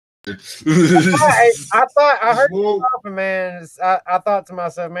I heard you talking, man. I thought to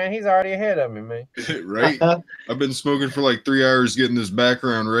myself, man, he's already ahead of me, man. Right? I've been smoking for like 3 hours getting this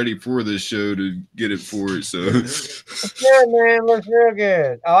background ready for this show to get it for it. So Yeah, man, looks real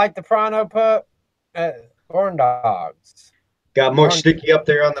good. I like the Prono Pup, corn dogs. Got Muck Sticky up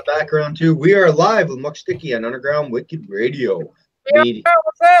there on the background too. We are live with Muck Sticky on Underground Wicked Radio. Yeah,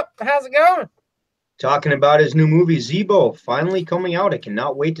 what's up? How's it going? Talking about his new movie Zebo finally coming out. I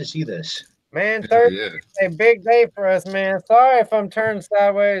cannot wait to see this. Man, Thursday is a big day for us, man. Sorry if I'm turning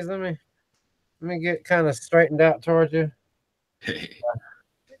sideways. Let me get kind of straightened out towards you. So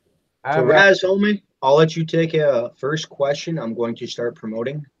Raz, homie, I'll let you take a first question. I'm going to start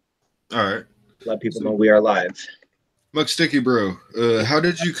promoting. All right. Let people know we are live. Muck Sticky, bro. How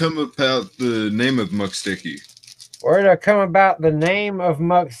did you come about the name of Muck Sticky? Where did I come about the name of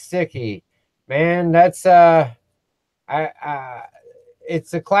Muck Sticky? Man, that's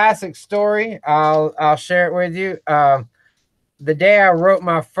it's a classic story. I'll share it with you. The day I wrote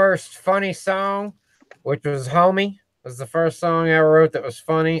my first funny song, which was "Homie," was the first song I ever wrote that was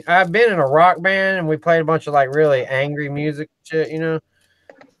funny. I've been in a rock band and we played a bunch of like really angry music shit, you know.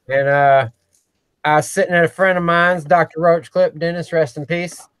 And I was sitting at a friend of mine's, Dr. Roachcliffe, Dennis, rest in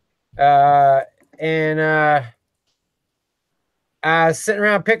peace. I was sitting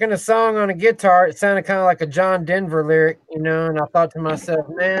around picking a song on a guitar. It sounded kind of like a John Denver lyric, you know, and I thought to myself,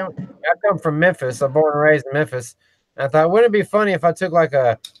 man, I come from Memphis. I'm born and raised in Memphis. And I thought, wouldn't it be funny if I took like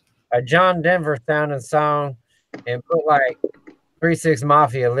a John Denver sounding song and put like 3-6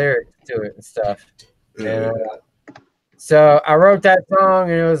 Mafia lyrics to it and stuff. And so I wrote that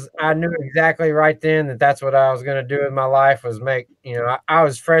song, and I knew exactly right then that that's what I was going to do with my life was make, you know, I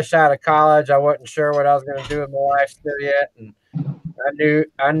was fresh out of college. I wasn't sure what I was going to do with my life still yet. And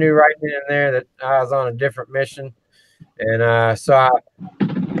I knew right then and there that I was on a different mission. And my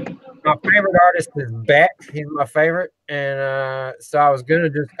favorite artist is Beck. He's my favorite. And so I was going to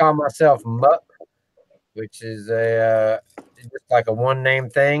just call myself Muck, which is just like a one name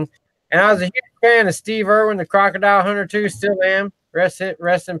thing. And I was a huge fan of Steve Irwin, the Crocodile Hunter, too. Still am. Rest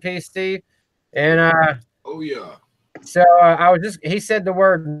in peace, Steve. And oh yeah. So he said the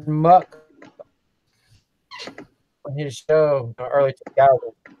word muck on his show early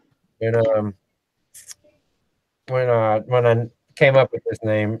 2000s. And when I came up with this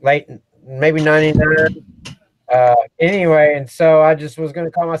name, late maybe 99. Anyway, and so I just was going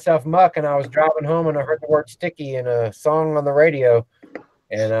to call myself Muck, and I was driving home and I heard the word sticky in a song on the radio.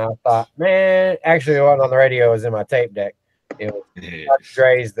 And I thought, man, actually, it wasn't on the radio. It was in my tape deck. It was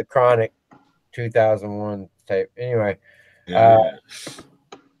Dre's The Chronic 2001 tape. Anyway.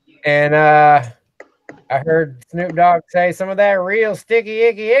 And I heard Snoop Dogg say some of that real sticky,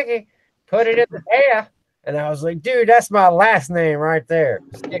 icky, put it in the air. And I was like, dude, that's my last name right there.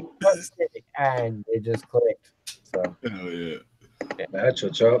 Sticky. And it just clicked. So. Hell yeah. That's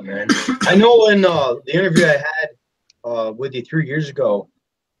what's up, man. I know in the interview I had with you 3 years ago,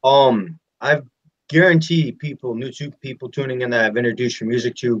 I guarantee new people tuning in that I've introduced your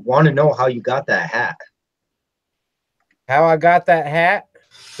music to, want to know how you got that hat. How I got that hat?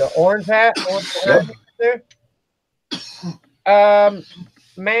 The orange hat? There?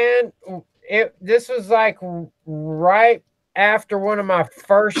 Man, this was like right after one of my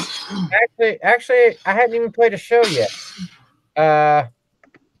first. Actually, I hadn't even played a show yet.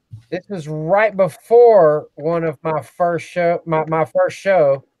 This was right before one of my first my first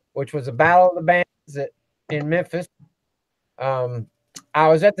show, which was a Battle of the Bands in Memphis. I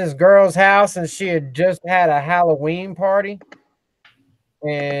was at this girl's house, and she had just had a Halloween party,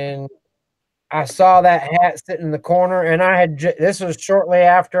 and I saw that hat sitting in the corner, and this was shortly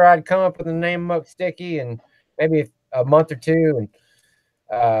after I'd come up with the name Muck Sticky, and maybe a month or two, and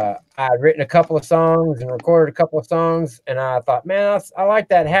I'd written a couple of songs and recorded a couple of songs, and I thought, man, I like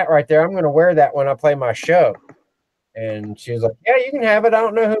that hat right there. I'm going to wear that when I play my show. And she was like, yeah, you can have it. I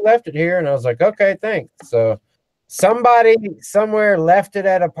don't know who left it here. And I was like, okay, thanks. So somebody somewhere left it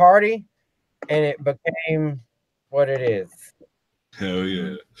at a party, and it became what it is. Hell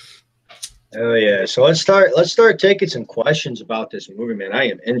yeah. Oh yeah. So let's start taking some questions about this movie, man. I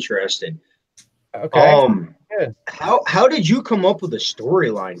am interested. Okay. Good. How did you come up with a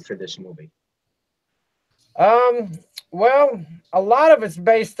storyline for this movie? Well, a lot of it's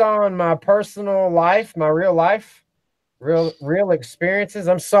based on my personal life, my real life, real experiences.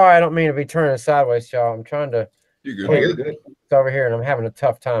 I'm sorry, I don't mean to be turning sideways, y'all. I'm trying to. You're good. You're good. It's over here, and I'm having a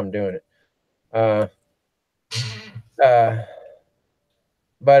tough time doing it.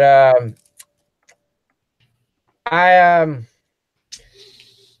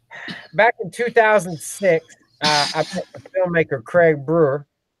 Back in 2006, I met the filmmaker Craig Brewer,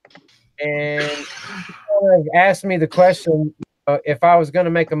 and asked me the question, if I was going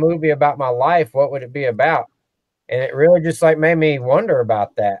to make a movie about my life, what would it be about? And it really just like made me wonder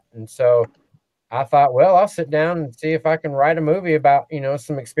about that. And so I thought, well, I'll sit down and see if I can write a movie about,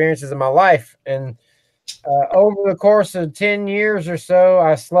 some experiences in my life. And over the course of 10 years or so,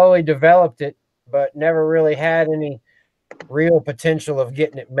 I slowly developed it, but never really had any real potential of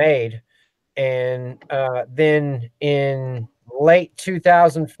getting it made. And then in late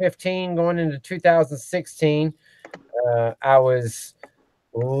 2015, going into 2016, I was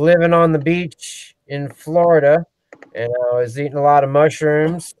living on the beach in Florida, and I was eating a lot of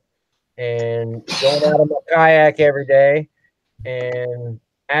mushrooms and going out on my kayak every day and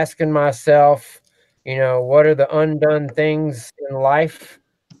asking myself, what are the undone things in life?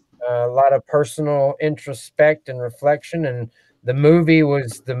 A lot of personal introspect and reflection, and the movie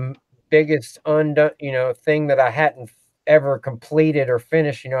was the biggest undone, thing that I hadn't ever completed or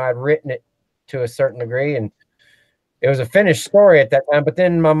finished. I'd written it to a certain degree, and it was a finished story at that time. But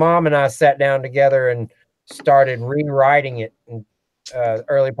then my mom and I sat down together and started rewriting it in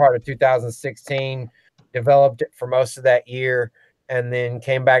early part of 2016, developed it for most of that year, and then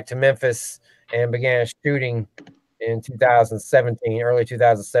came back to Memphis and began shooting in 2017, early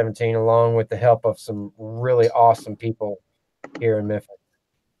 2017, along with the help of some really awesome people here in Memphis.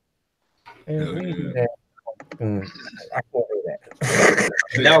 And who you do that? I can't do that.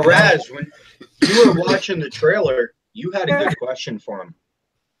 Now, Raz, when you were watching the trailer, you had a good question for him.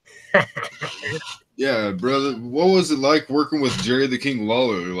 Yeah, brother. What was it like working with Jerry the King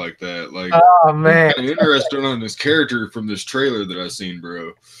Lawler like that? Like, oh man, I'm interested on this character from this trailer that I seen,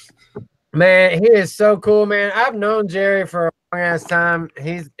 bro. Man, he is so cool, man. I've known Jerry for a long ass time.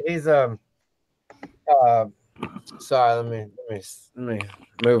 He's sorry, let me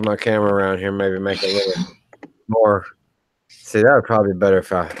move my camera around here, maybe make it a little more. See, that would probably be better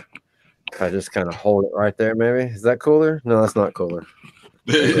if I just kind of hold it right there, maybe. Is that cooler? No, that's not cooler.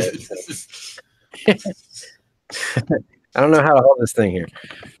 I don't know how to hold this thing here.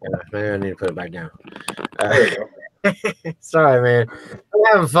 Yeah, maybe I need to put it back down. There you go. Sorry, man. I'm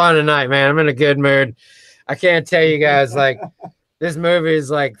having fun tonight, man. I'm in a good mood. I can't tell you guys, like, this movie is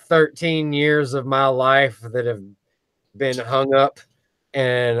like 13 years of my life that have been hung up,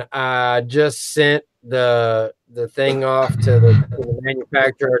 and I just sent the thing off to the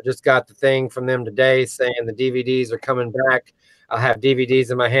manufacturer. I just got the thing from them today saying the DVDs are coming back. I'll have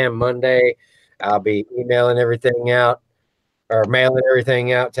DVDs in my hand Monday. I'll be emailing everything out or mailing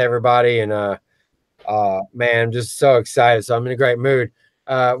everything out to everybody, and man, I'm just so excited. So I'm in a great mood.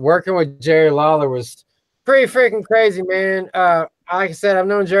 Working with Jerry Lawler was pretty freaking crazy, man. Like I said, I've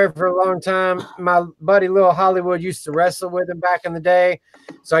known Jerry for a long time. My buddy Lil Hollywood used to wrestle with him back in the day,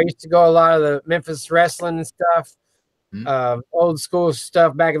 so I used to go a lot of the Memphis wrestling and stuff, old school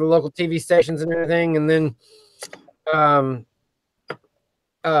stuff back at the local TV stations and everything. And then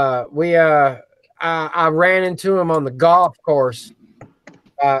I ran into him on the golf course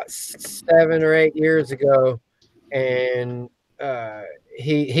 7 or 8 years ago, and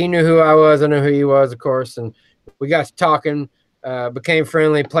he knew who I was. I knew who he was, of course, and we got to talking, became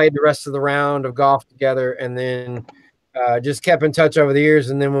friendly, played the rest of the round of golf together, and then just kept in touch over the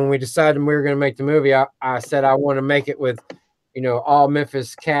years. And then when we decided we were going to make the movie, I said I want to make it with, all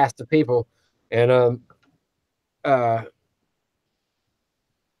Memphis cast of people, and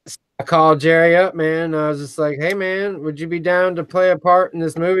I called Jerry up, man. I was just like, hey, man, would you be down to play a part in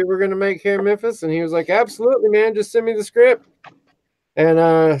this movie we're going to make here in Memphis? And he was like, absolutely, man. Just send me the script.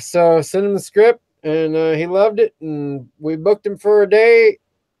 And so I sent him the script, and he loved it. And we booked him for a day.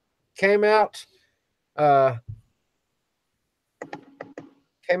 Came out about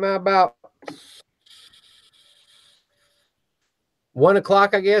 1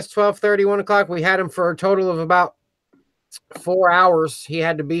 o'clock, I guess, 12:30, 1 o'clock. We had him for a total of about 4 hours. He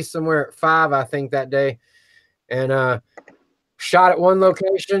had to be somewhere at 5, I think, that day, and shot at one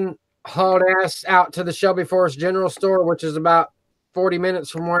location, hauled ass out to the Shelby Forest General Store, which is about 40 minutes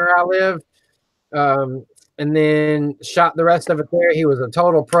from where I live, and then shot the rest of it there. He was a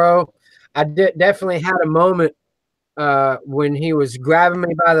total pro. I definitely had a moment when he was grabbing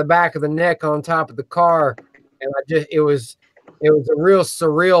me by the back of the neck on top of the car, and it was a real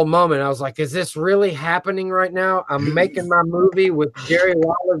surreal moment. I was like, is this really happening right now? I'm making my movie with Jerry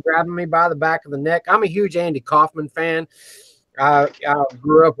Lawler grabbing me by the back of the neck. I'm a huge Andy Kaufman fan. I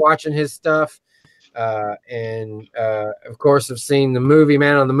grew up watching his stuff. And of course, I've seen the movie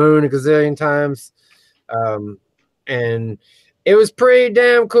Man on the Moon a gazillion times. And it was pretty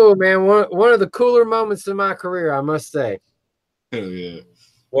damn cool, man. One of the cooler moments in my career, I must say. Hell yeah.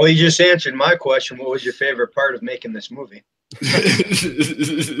 Well, you just answered my question. What was your favorite part of making this movie?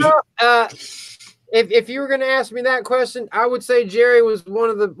 If you were going to ask me that question, I would say Jerry was one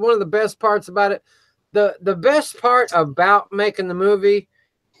of the best parts about it. The best part about making the movie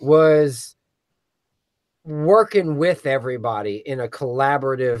was working with everybody in a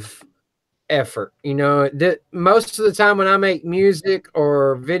collaborative effort. You know, most of the time when I make music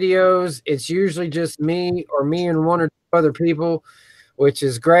or videos, it's usually just me or me and one or two other people, which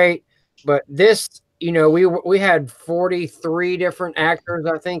is great. But this, you know, we had 43 different actors,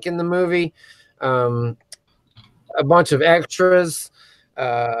 I think, in the movie, a bunch of extras,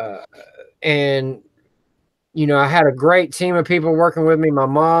 and you know, I had a great team of people working with me. My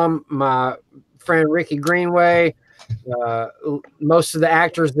mom, my friend Ricky Greenway, most of the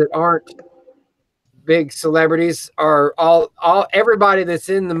actors that aren't big celebrities are all everybody that's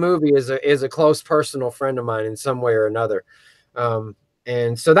in the movie is a close personal friend of mine in some way or another.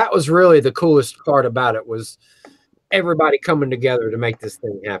 And so that was really the coolest part about it, was everybody coming together to make this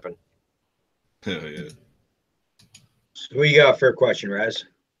thing happen. Hell yeah. So what you got for a question, Raz?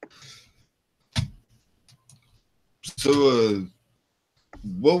 So,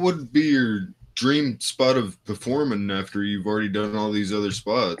 what would be your dream spot of performing after you've already done all these other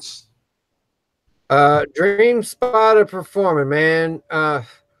spots? Dream spot of performing, man.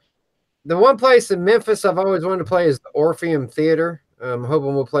 The one place in Memphis I've always wanted to play is the Orpheum Theater. I'm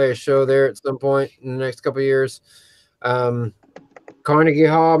hoping we'll play a show there at some point in the next couple of years. Carnegie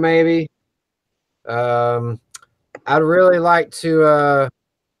Hall, maybe. I'd really like to.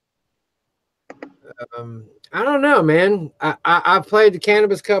 I don't know, man. I played the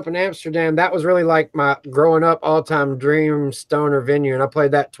Cannabis Cup in Amsterdam. That was really like my growing up all-time dream stoner venue, and I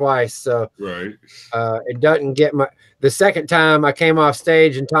played that twice. So Right. it doesn't get my. The second time I came off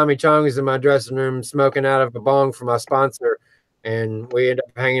stage and Tommy Chong was in my dressing room smoking out of a bong for my sponsor, and we ended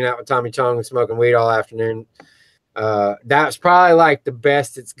up hanging out with Tommy Chong and smoking weed all afternoon. That's probably like the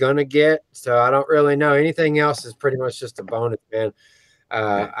best it's gonna get. So I don't really know. Anything else is pretty much just a bonus, man.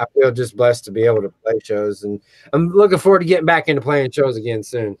 I feel just blessed to be able to play shows, and I'm looking forward to getting back into playing shows again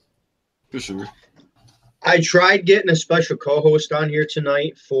soon. For sure. I tried getting a special co-host on here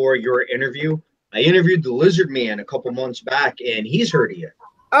tonight for your interview. I interviewed the Lizard Man a couple months back, and he's heard of you.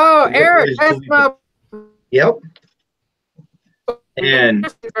 Oh, Eric, that's my. Yep. And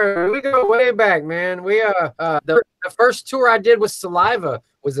we go way back, man. We the first tour I did with Saliva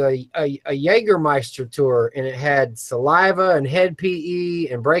was a Jägermeister tour, and it had Saliva and Head PE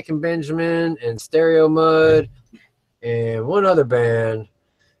and Breaking Benjamin and Stereo Mud and one other band.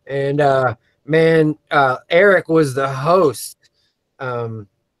 And man, Eric was the host.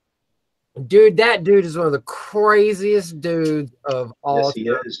 Dude, that dude is one of the craziest dudes of all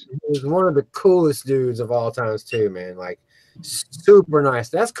time. He's one of the coolest dudes of all times too, man. Like, super nice.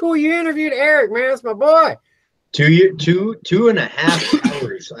 That's cool. You interviewed Eric, man. That's my boy. 2.5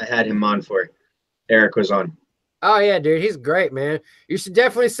 hours I had him on for. Eric was on. Oh yeah, dude. He's great, man. You should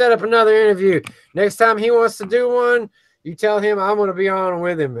definitely set up another interview. Next time he wants to do one, you tell him I'm going to be on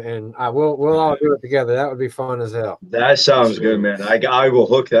with him, and we'll all do it together. That would be fun as hell. That sounds good, man. I will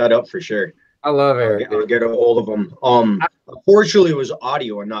hook that up for sure. I love Eric. I'll get a hold of him. Unfortunately, it was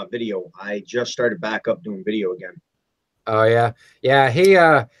audio and not video. I just started back up doing video again. Oh yeah, yeah.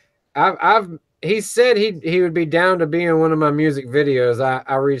 He said he would be down to be in one of my music videos.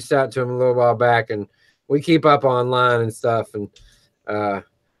 I reached out to him a little while back, and we keep up online and stuff. And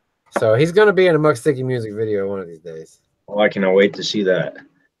so he's going to be in a Muck Sticky music video one of these days. Oh, I cannot wait to see that.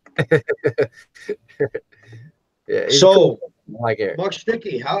 Yeah. So, cool. Like it. Muck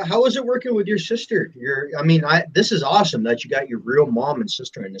Sticky, how is it working with your sister? This is awesome that you got your real mom and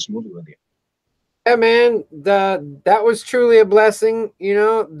sister in this movie with you. Yeah, man, that was truly a blessing. You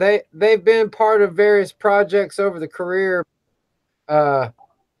know, they've been part of various projects over the career.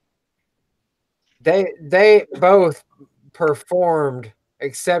 They both performed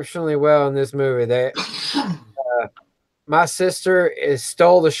exceptionally well in this movie. My sister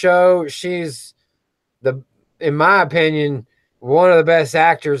stole the show. She's in my opinion, one of the best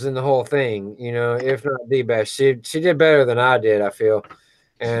actors in the whole thing. You know, if not the best. She did better than I did, I feel,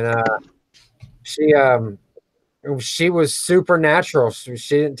 and she was super natural. She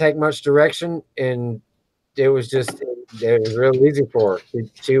didn't take much direction, and it was real easy for her.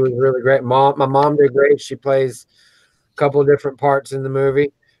 She was really great. My mom did great. She plays a couple of different parts in the movie.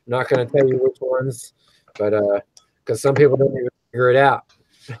 I'm not going to tell you which ones, but because some people don't even figure it out.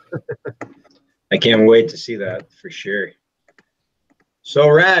 I can't wait to see that for sure. So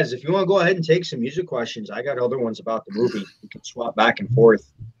Raz, if you want to go ahead and take some music questions, I got other ones about the movie. We can swap back and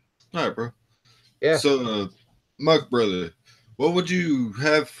forth. All right, bro. Yeah. So, Muck brother, What would you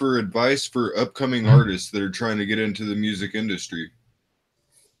have for advice for upcoming artists that are trying to get into the music industry?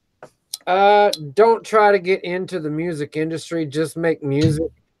 Don't try to get into the music industry. Just make music.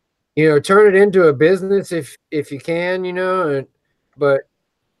 You know, turn it into a business if you can. You know, but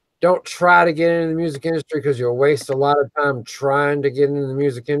don't try to get into the music industry because you'll waste a lot of time trying to get into the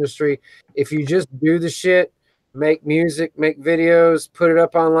music industry. If you just do the shit, make music, make videos, put it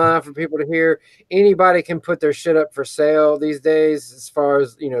up online for people to hear. Anybody can put their shit up for sale these days, as far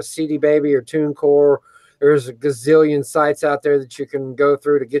as, you know, CD Baby or TuneCore. There's a gazillion sites out there that you can go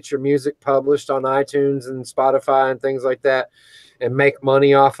through to get your music published on iTunes and Spotify and things like that and make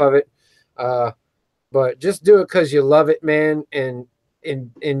money off of it. But just do it because you love it, man, and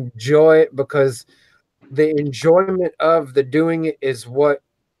enjoy it, because the enjoyment of the doing it is what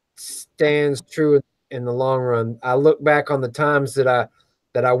stands true in the long run. I look back on the times that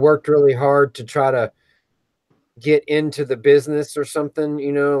I worked really hard to try to get into the business or something,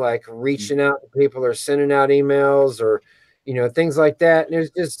 you know, like reaching out to people or sending out emails or, you know, things like that. And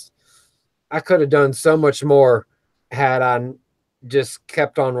it's just, I could have done so much more had I just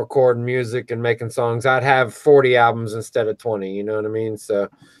kept on recording music and making songs. I'd have 40 albums instead of 20, you know what I mean? So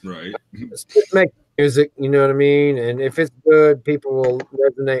Right. just make music, you know what I mean? And if it's good, people will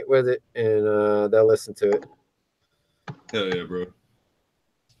resonate with it and they'll listen to it. Hell yeah, bro.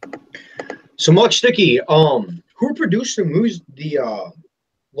 So Muck Sticky, who produced the movies,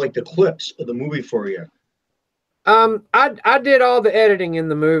 like the clips of the movie for you? I did all the editing in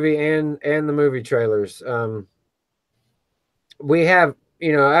the movie and the movie trailers. We have,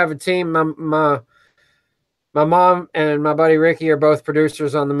 you know, I have a team. My mom and my buddy Ricky are both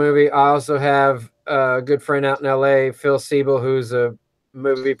producers on the movie. I also have a good friend out in LA, Phil Siebel, who's a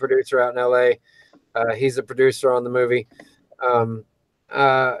movie producer out in LA. He's a producer on the movie.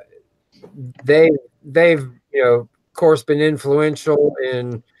 Uh, they've, you know, of course, been influential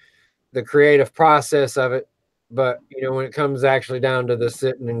in the creative process of it. But, you know, when it comes actually down to the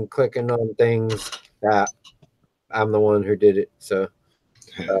sitting and clicking on things, I'm the one who did it. So.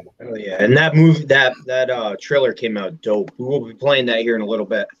 Oh yeah, and that movie, that trailer came out dope. We will be playing that here in a little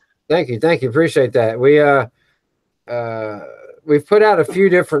bit. Thank you, appreciate that. We've put out a few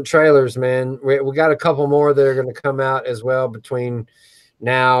different trailers, man. We got a couple more that are going to come out as well between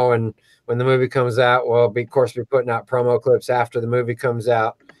now and when the movie comes out. We'll be, of course, be putting out promo clips after the movie comes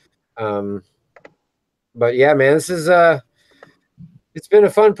out. But yeah, man, this is it's been a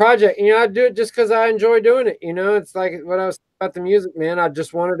fun project. You know, I do it just because I enjoy doing it. You know, it's like what I was about the music, man. I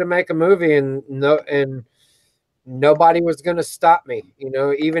just wanted to make a movie, and nobody was going to stop me. You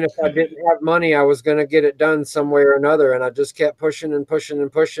know, even if I didn't have money, I was going to get it done some way or another. And I just kept pushing and pushing and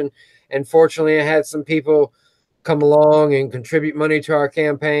pushing. And fortunately, I had some people come along and contribute money to our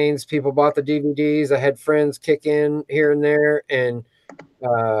campaigns. People bought the DVDs. I had friends kick in here and there, and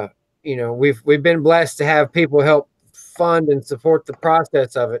you know, we've been blessed to have people help fund and support the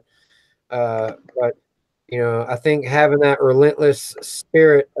process of it. But you know, I think having that relentless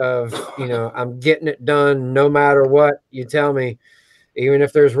spirit of, you know, I'm getting it done no matter what you tell me, even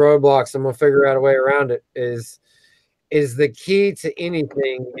if there's roadblocks, I'm gonna figure out a way around it, is the key to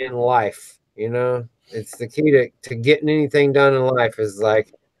anything in life. You know, it's the key to getting anything done in life, is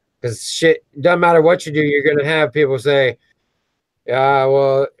like, because shit, doesn't matter what you do, you're gonna have people say, yeah,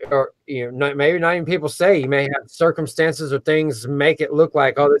 well, or, you know, maybe not even people say, you may have circumstances or things make it look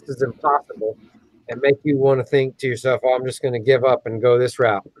like, oh, this is impossible, and make you want to think to yourself, oh, I'm just going to give up and go this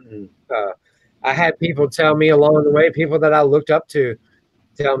route. I had people tell me along the way, people that I looked up to,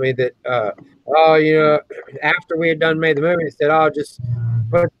 tell me that, oh, you know, after we had made the movie, they said, oh, just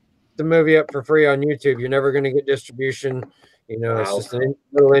put the movie up for free on YouTube. You're never going to get distribution. You know, It's just a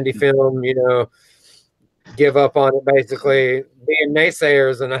little indie film, you know, give up on it, basically, being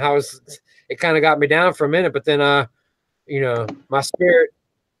naysayers. And it kind of got me down for a minute, but then, you know, my spirit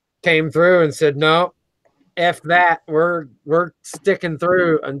came through and said, no, F that. We're sticking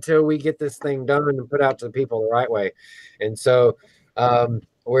through until we get this thing done and put out to the people the right way. And so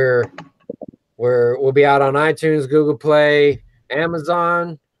we'll be out on iTunes, Google Play,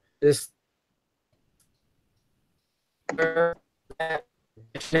 Amazon, this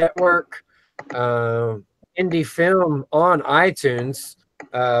network, indie film on iTunes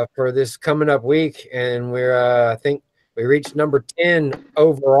for this coming up week. And I think we reached number 10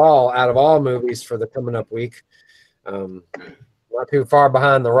 overall out of all movies for the coming up week. Not too far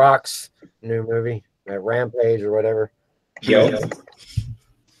behind The Rock's new movie, Rampage or whatever. Yep.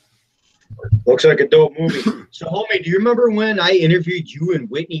 Looks like a dope movie. So, homie, do you remember when I interviewed you and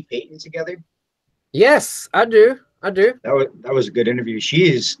Whitney Payton together? Yes, I do. That was a good interview.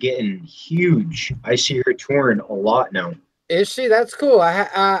 She is getting huge. I see her touring a lot now. Is she? That's cool.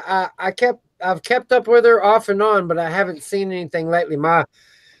 I've kept up with her off and on, but I haven't seen anything lately.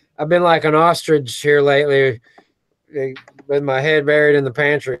 I've been like an ostrich here lately, with my head buried in the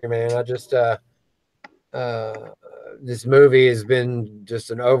pantry, man. I just this movie has been just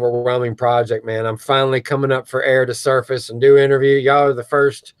an overwhelming project, man. I'm finally coming up for air to surface and do interview. Y'all are the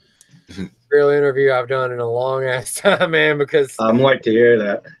first real interview I've done in a long ass time, man, because I'm like to hear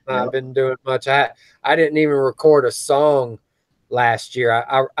that. I've been doing much. I didn't even record a song last year.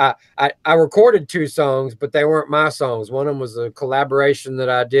 I recorded 2 songs, but they weren't my songs. One of them was a collaboration that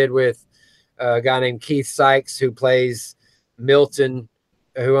I did with a guy named Keith Sykes, who plays Milton,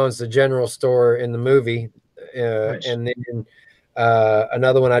 who owns the general store in the movie. Nice. And then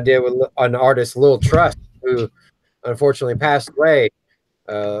another one I did with an artist, Lil Trust, who unfortunately passed away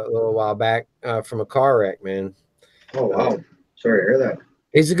a little while back from a car wreck, man. Oh, wow. Sorry to hear that.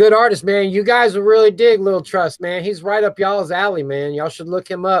 He's a good artist, man. You guys will really dig Lil Trust, man. He's right up y'all's alley, man. Y'all should look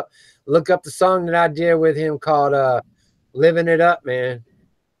him up. Look up the song that I did with him called Living It Up, man.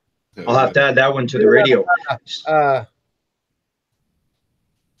 I'll have to add that one to the radio.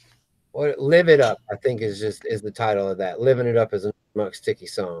 What Live It Up, I think is the title of that. Living It Up is a Muck Sticky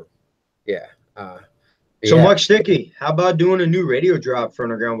song. Yeah. So Muck Sticky, how about doing a new radio drop for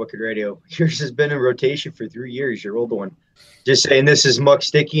Underground Wicked Radio? Yours has been in rotation for 3 years, your old one. Just saying, this is Muck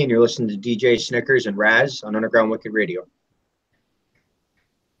Sticky, and you're listening to DJ Snickers and Raz on Underground Wicked Radio.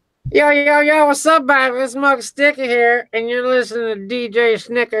 Yo, what's up, baby? It's Muck Sticky here, and you're listening to DJ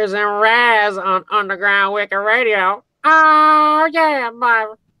Snickers and Raz on Underground Wicked Radio. Oh, yeah,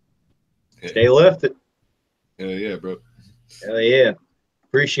 baby. Stay lifted. Hell yeah, bro. Hell yeah.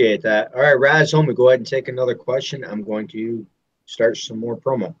 Appreciate that. All right, Raz, homie, go ahead and take another question. I'm going to start some more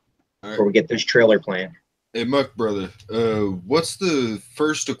promo before we get this trailer playing. Hey, Muck, brother, what's the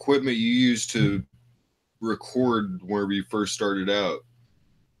first equipment you used to record wherever you first started out?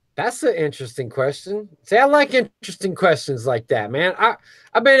 That's an interesting question. See, I like interesting questions like that, man.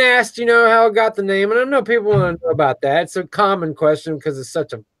 I've been asked, how I got the name, and I know people want to know about that. It's a common question because it's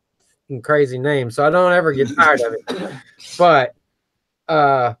such a crazy name, so I don't ever get tired of it. But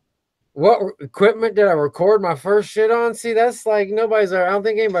what equipment did I record my first shit on? See, that's like I don't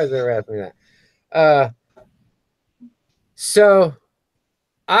think anybody's ever asked me that. So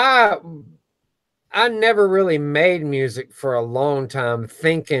I never really made music for a long time,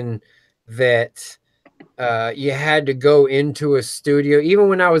 thinking that you had to go into a studio. Even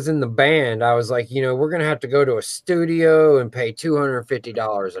when I was in the band, I was like, we're going to have to go to a studio and pay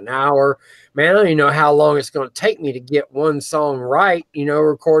 $250 an hour. Man, I don't even know how long it's going to take me to get one song right,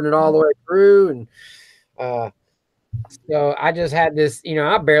 recording it all the way through. And so I just had this,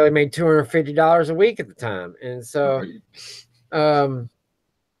 I barely made $250 a week at the time. And so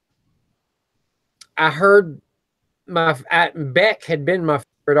I heard Beck had been my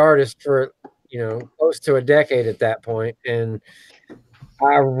favorite artist for close to a decade at that point, and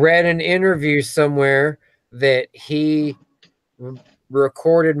I read an interview somewhere that he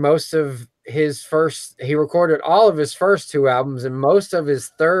recorded he recorded all of his first 2 albums and most of his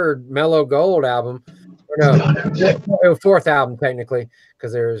third Mellow Gold album, fourth album technically,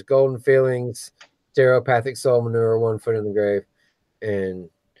 because there's Golden Feelings, Stereopathic Soul Manure, One Foot in the Grave, and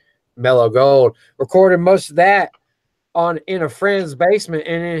Mellow Gold. Recorded most of that in a friend's basement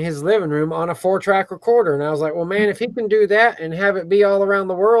and in his living room on a 4-track recorder. And I was like, well, man, if he can do that and have it be all around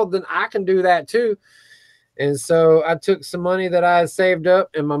the world, then I can do that too. And so I took some money that I had saved up,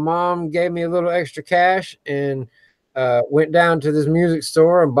 and my mom gave me a little extra cash, and went down to this music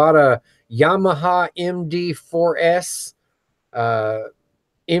store and bought a Yamaha MD4S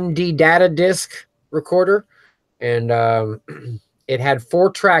MD data disc recorder. And it had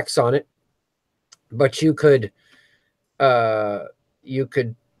 4 tracks on it, but you could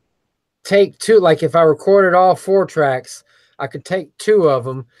take 2, like if I recorded all 4 tracks, I could take 2 of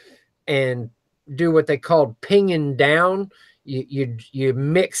them and do what they called pinging down. You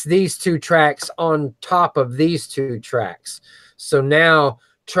mix these 2 tracks on top of these 2 tracks. So now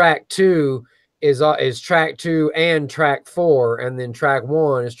track 2 is track 2 and track 4, and then track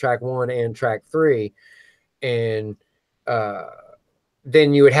 1 is track 1 and track 3. And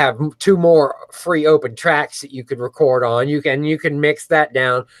then you would have 2 more free open tracks that you could record on. You can mix that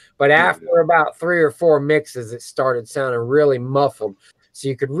down. But after about 3 or 4 mixes, it started sounding really muffled. So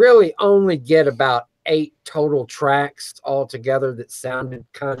you could really only get about 8 total tracks all together that sounded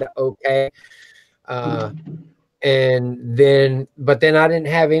kind of okay. But then I didn't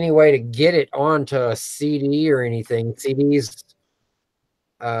have any way to get it onto a CD or anything. CDs,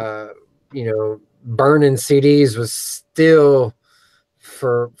 burning CDs was still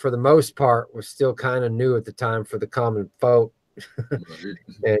for the most part was still kind of new at the time for the common folk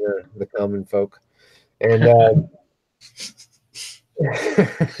and the common folk. And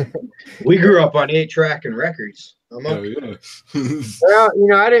we grew up on 8-track and records. Oh, yeah. Well, you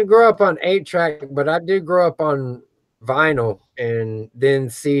know, I didn't grow up on 8-track, but I did grow up on vinyl and then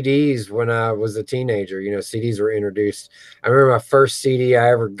CDs when I was a teenager. You know, CDs were introduced. I remember my first CD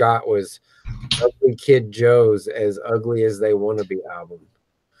I ever got was Ugly Kid Joe's As Ugly as They Want to Be album.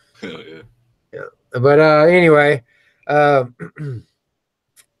 Hell yeah. Yeah. But anyway,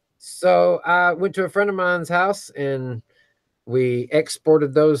 so I went to a friend of mine's house and we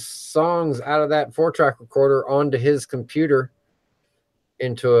exported those songs out of that 4-track recorder onto his computer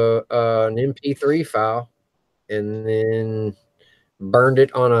into an MP3 file, and then burned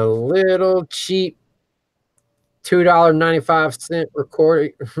it on a little cheap $2.95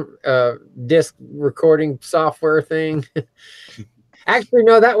 recording disc recording software thing. Actually,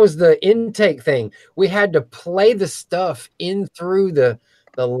 no, that was the intake thing. We had to play the stuff in through the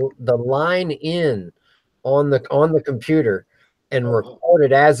line in on the computer and record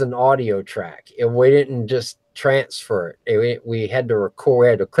it as an audio track. We didn't just transfer it. We had to record. We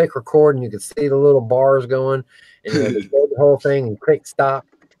had to click record, and you could see the little bars going, and you had to record the whole thing and click stop,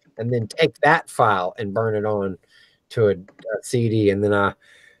 and then take that file and burn it on to a CD. And then I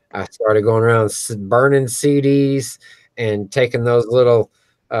started going around burning CDs and taking those little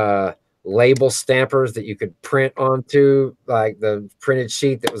label stampers that you could print onto, like the printed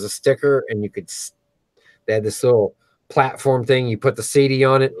sheet that was a sticker, and they had this little platform thing. You put the CD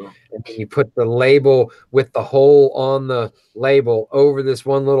on it, and then you put the label with the hole on the label over this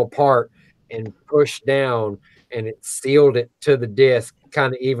one little part and push down, and it sealed it to the disc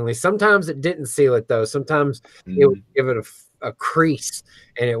kind of evenly. Sometimes it didn't seal it though. Sometimes it would give it a crease,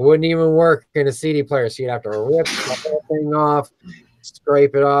 and it wouldn't even work in a CD player. So you'd have to rip the whole thing off,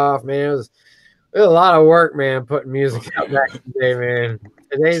 scrape it off. Man, it was a lot of work, man, putting music out back in the day, man.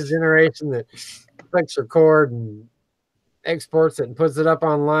 Today's generation that clicks record and exports it and puts it up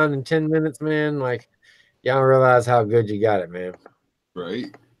online in 10 minutes, man. Like, y'all don't realize how good you got it, man. Right.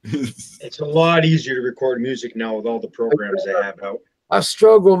 It's a lot easier to record music now with all the programs they have out. I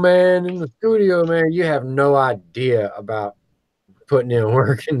struggle, man, in the studio, man. You have no idea about putting in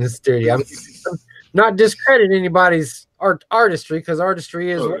work in the studio. I'm not discredit anybody's artistry, because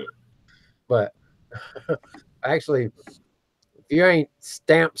artistry is work. But actually, if you ain't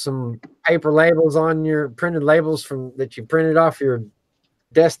stamped some paper labels on your printed labels that you printed off your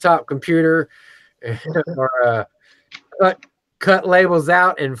desktop computer, or cut labels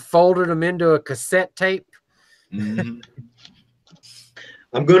out and folded them into a cassette tape.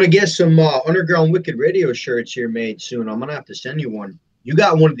 I'm going to get some Underground Wicked Radio shirts here made soon. I'm going to have to send you one. You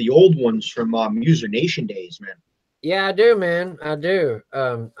got one of the old ones from Muser Nation days, man. Yeah, I do, man. I do.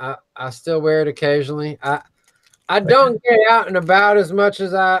 I still wear it occasionally. I don't get out and about as much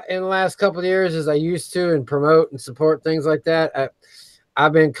as in the last couple of years as I used to, and promote and support things like that.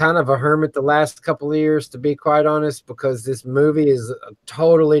 I've been kind of a hermit the last couple of years, to be quite honest, because this movie is a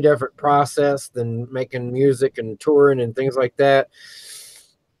totally different process than making music and touring and things like that.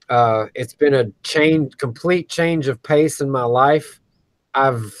 It's been a complete change of pace in my life.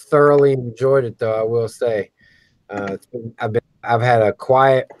 I've thoroughly enjoyed it, though, I will say. I've had a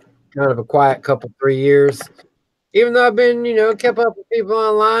quiet couple 3 years. Even though I've been, kept up with people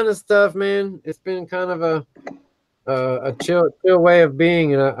online and stuff, man, it's been kind of a chill way of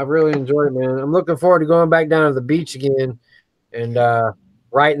being, and I really enjoyed it, man. I'm looking forward to going back down to the beach again and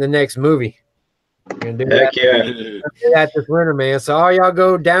writing the next movie. Heck yeah. Do that this winter, man. So all y'all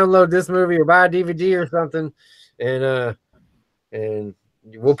go download this movie or buy a DVD or something, and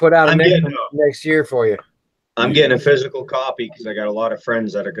we'll put out next year for you. I'm getting a physical copy because I got a lot of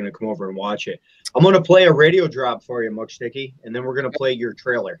friends that are going to come over and watch it. I'm going to play a radio drop for you, Muck Sticky, and then we're going to play your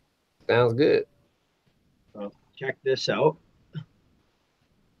trailer. Sounds good. Check this out.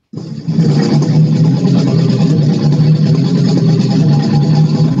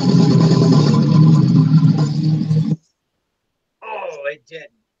 Oh, it did.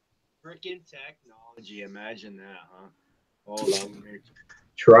 Freaking technology. Imagine that, huh? Hold on. Let me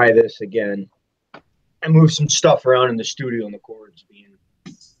try this again. I move some stuff around in the studio, and the cords being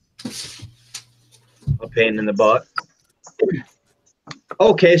a pain in the butt.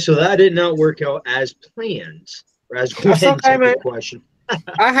 Okay, so that did not work out as planned. That's okay, man. Question.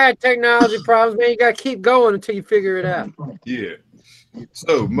 I had technology problems, man. You got to keep going until you figure it out. Yeah.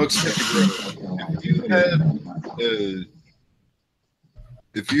 So, Muck Sticky,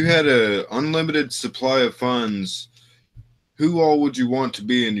 if you had an unlimited supply of funds, who all would you want to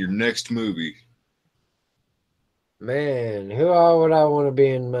be in your next movie? Man, who all would I want to be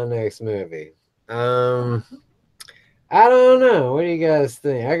in my next movie? I don't know. What do you guys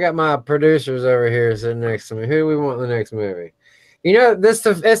think? I got my producers over here sitting next to me. Who do we want in the next movie? You know, that's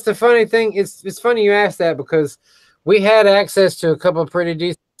the funny thing. It's funny you asked that because we had access to a couple of pretty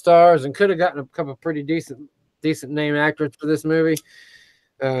decent stars and could have gotten a couple of pretty decent name actors for this movie.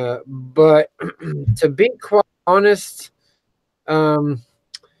 But to be quite honest, um,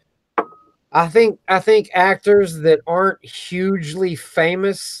 I think actors that aren't hugely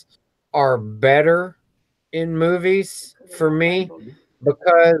famous are better in movies for me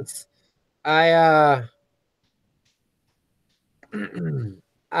because I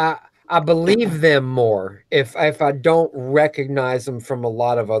I I believe them more if I don't recognize them from a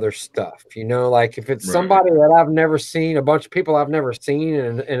lot of other stuff. You know, like if it's Right. somebody that I've never seen, a bunch of people I've never seen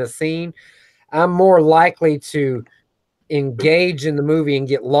in a scene, I'm more likely to engage in the movie and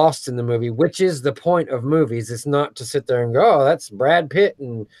get lost in the movie, which is the point of movies. It's not to sit there and go, "Oh, that's Brad Pitt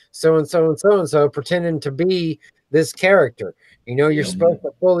and so and so and so and so pretending to be this character." You know, you're Yep. supposed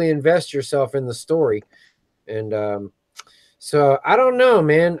to fully invest yourself in the story. And so I don't know,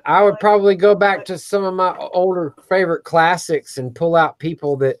 man. I would probably go back to some of my older favorite classics and pull out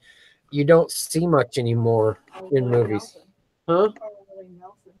people that you don't see much anymore in movies. Huh?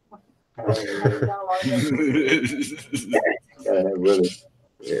 Really.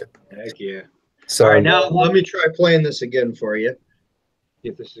 Yeah. Heck yeah. So All right, now let me try playing this again for you. See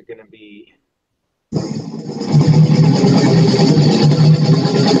if this is going to be.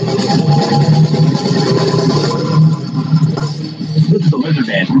 This is the Lizard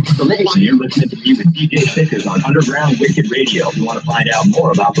Man. So listen, you're listening to me with DJ Stickers on Underground Wicked Radio. If you want to find out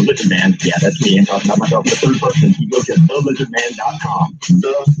more about the Lizard Man, yeah, that's me. I'm talking about myself in the third person. You go to thelizardman.com.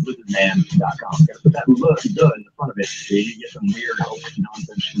 Thelizardman.com. Gotta put that the in the front of it so you get some weird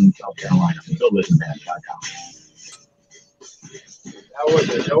nonsense from South Carolina. Thelizardman.com. That was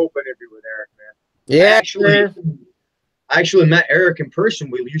a dope interview with Eric, man. yeah, I actually met Eric in person.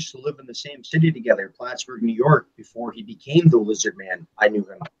 We used to live in the same city together, Plattsburgh, New York, before he became the Lizard Man. I knew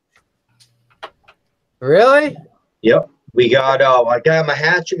him. really? Yep. We got I got him a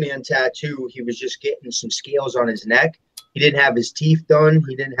Hatchet Man tattoo. He was just getting some scales on his neck. He didn't have his teeth done.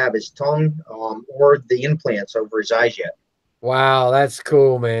 He didn't have his tongue or the implants over his eyes yet. Wow, that's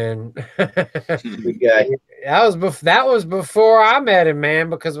cool, man. Good guy. That was before I met him, man,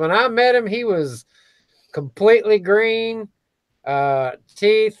 because when I met him, he was completely green,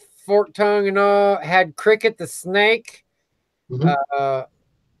 teeth, forked tongue and all, had Cricket the snake, Mhm.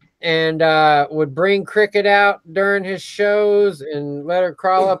 and would bring Cricket out during his shows and let her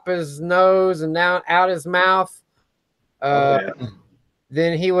crawl up his nose and down out his mouth. Oh, yeah.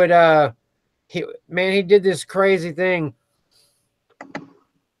 Then he would he did this crazy thing.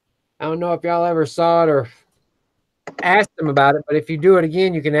 I don't know if y'all ever saw it or asked him about it, but if you do it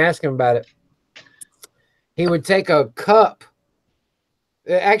again, you can ask him about it. He would take a cup.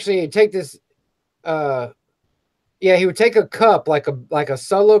 Actually, he'd take this. Yeah, he would take a cup like a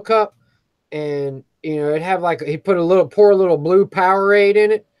solo cup, and it'd have like he'd pour a little blue Powerade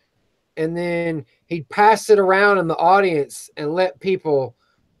in it, and then he'd pass it around in the audience and let people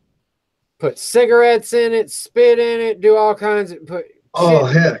put cigarettes in it, spit in it, do all kinds of Oh,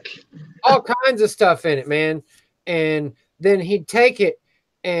 heck. all kinds of stuff in it, man. And then he'd take it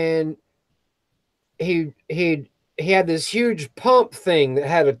and he had this huge pump thing that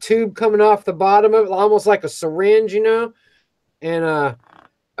had a tube coming off the bottom of it, almost like a syringe, and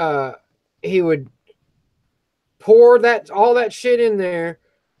he would pour all that shit in there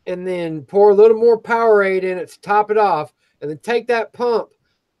and then pour a little more Powerade in it to top it off, and then take that pump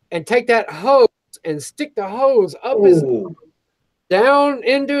and take that hose and stick the hose up his down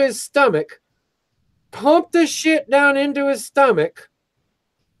into his stomach, pump the shit down into his stomach.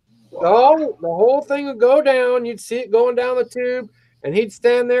 The whole thing would go down. You'd see it going down the tube, and he'd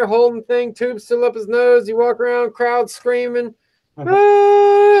stand there holding the thing, tube still up his nose. He walk around, crowd screaming,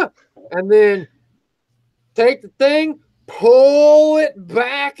 ah! And then take the thing, pull it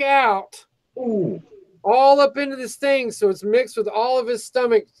back out, all up into this thing, so it's mixed with all of his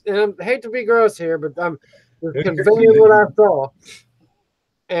stomach. And I hate to be gross here, but I'm conveying what I saw.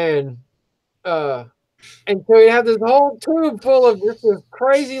 And so you have this whole tube full of this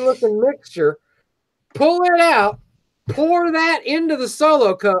crazy looking mixture. Pull it out, pour that into the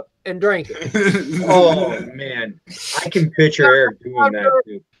solo cup, and drink it. Oh, man. I can picture Eric doing that,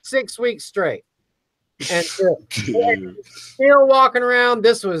 too. 6 weeks straight. And still walking around.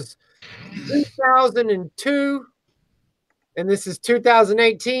 This was 2002, and this is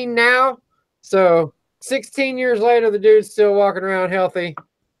 2018 now. So 16 years later, the dude's still walking around healthy.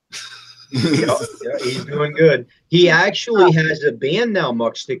 Yeah, he's doing good. He actually has a band now,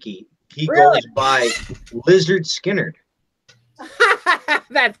 Muck Sticky. He Really? goes by Lizard Skinner.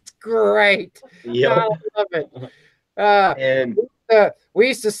 That's great. Yep. I love it. Uh, And we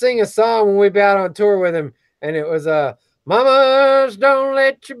used to sing a song when we'd be out on tour with him, and it was Mamas, don't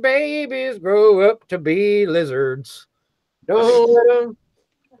let your babies grow up to be lizards. Don't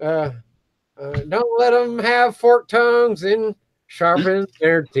let them have forked tongues and sharpen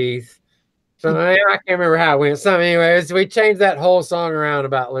their teeth. So I can't remember how it went. So, anyways, we changed that whole song around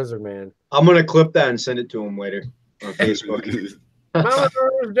about Lizard Man. I'm gonna clip that and send it to him later on Facebook. Mamas,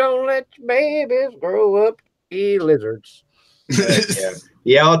 don't let your babies grow up to be lizards. Yeah.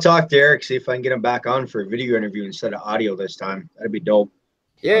 Yeah, I'll talk to Eric, see if I can get him back on for a video interview instead of audio this time. That'd be dope.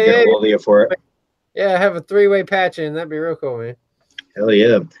 Yeah, I'll get a hold of you for it. Yeah, have a 3-way patch in. That'd be real cool, man. Hell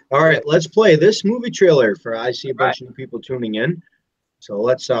yeah. All right, let's play this movie trailer for I see a bunch of new people tuning in. So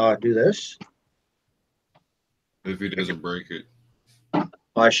let's do this. If he doesn't break it.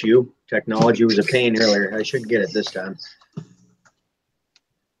 Hush you. Technology was a pain earlier. I should get it this time.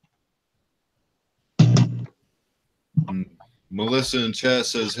 Melissa in chat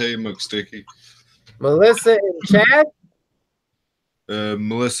says, "Hey, Muck Sticky." Melissa in chat?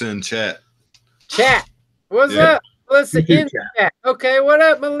 Melissa in chat. Chat. What's up? Melissa in chat. Okay, what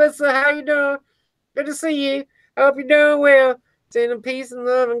up, Melissa? How you doing? Good to see you. I hope you're doing well. Sending peace and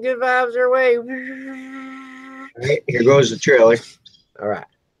love and good vibes your way. All right, here goes the trailer. All right.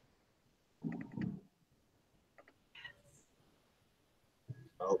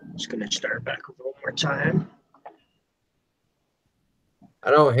 Oh, it's going to start back over one more time. I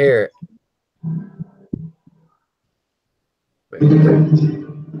don't hear it.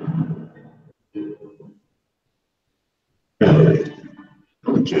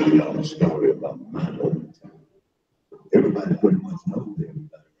 I'll tell y'all a story about my hometown. Everybody pretty much knows everybody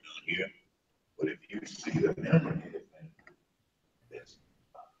around here. But if you see the hammerhead family, that's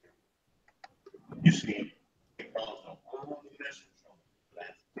you see it caused a whole mess of trouble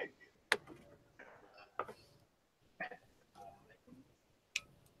last decade.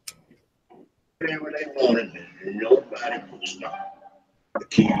 Whatever they wanted, and nobody could stop. The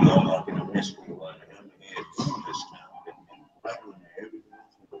key unlock in the rescue was the hammerhead through this town and rattling everything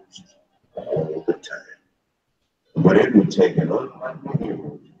all the time. But it would take an unlikely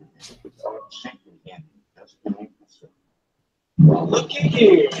hero to start seeking him just beneath the surface. Well, looky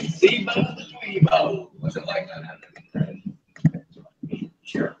here, see by the dreamo. Was it like that?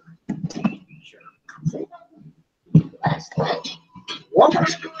 Sure. Sure. That's right. What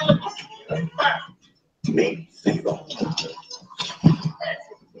was it? Me, see the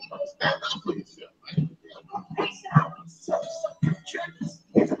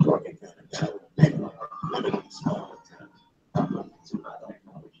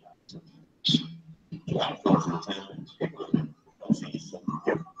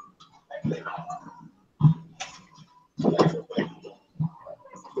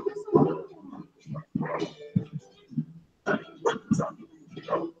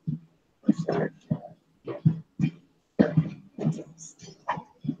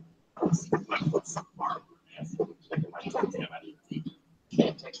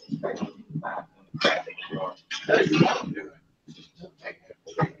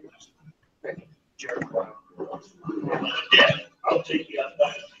I'll take you out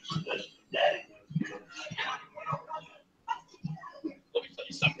back. Daddy. Let me tell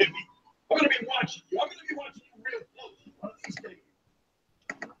you something. I'm gonna be watching you. I'm gonna be watching you real close. One of these days.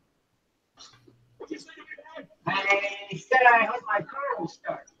 What you say to me, boy? I said I hope my car will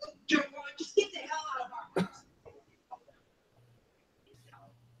start. Just get the hell out of our house.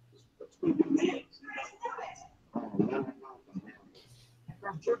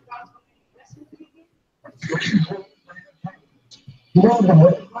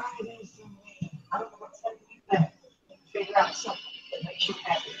 Figure out something that makes you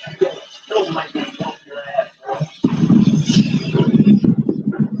happy. Don't like me off your ass, bro.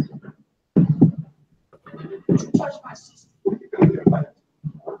 Touch my sister.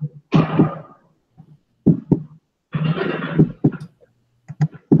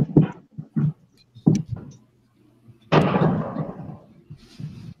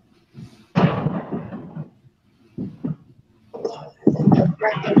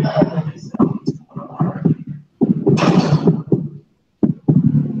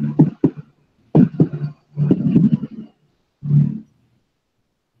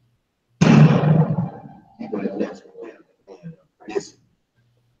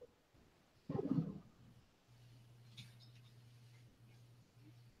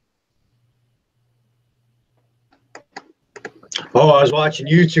 Oh, I was watching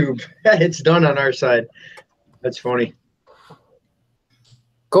YouTube. It's done on our side. That's funny.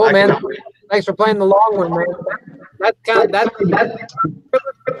 Cool, I man. can- Thanks for playing the long one, man. That's kind of that's.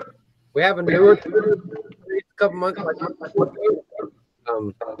 We have a newer couple months. But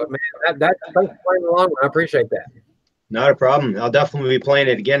man, that's thanks for playing the long one. I appreciate that. Not a problem. I'll definitely be playing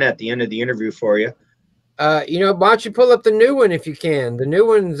it again at the end of the interview for you. Why don't you pull up the new one if you can? The new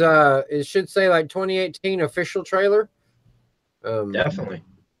one's it should say like 2018 official trailer. Definitely.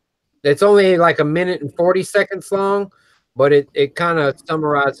 It's only like a minute and 40 seconds long, but it kind of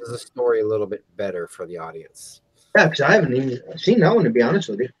summarizes the story a little bit better for the audience. Yeah, because I haven't even seen that one, to be honest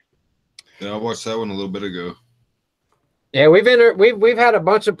with you. Yeah, I watched that one a little bit ago. Yeah, we've had a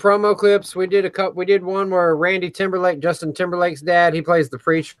bunch of promo clips. We did one where Randy Timberlake, Justin Timberlake's dad, he plays the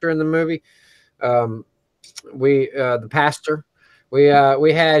preacher in the movie. The pastor. We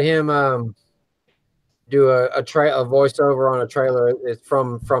had him do a voiceover on a trailer. It's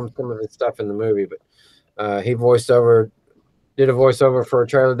from some of his stuff in the movie, but he did a voiceover for a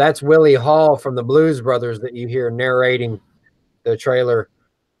trailer. That's Willie Hall from the Blues Brothers that you hear narrating the trailer.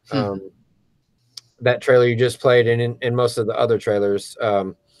 That trailer you just played in most of the other trailers.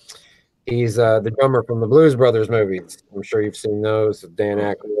 He's the drummer from the Blues Brothers movies. I'm sure you've seen those with Dan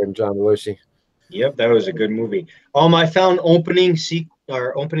Aykroyd and John Belushi. Yep, that was a good movie. I found opening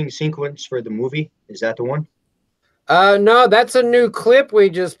sequence for the movie. Is that the one? No, that's a new clip we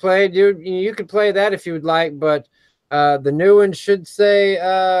just played. You could play that if you would like, but the new one should say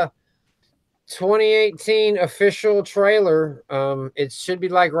 2018 official trailer. It should be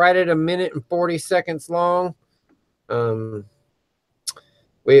like right at a minute and 40 seconds long. Like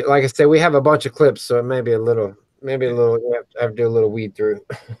I said, we have a bunch of clips, so it may be a little. You have to do a little weed through.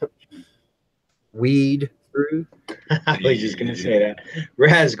 Weed through. I was just gonna say that.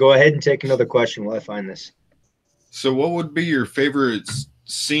 Raz, go ahead and take another question while I find this. So, what would be your favorite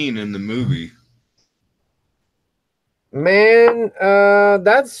scene in the movie? Man,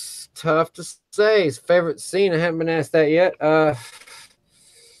 that's tough to say. His favorite scene. I haven't been asked that yet.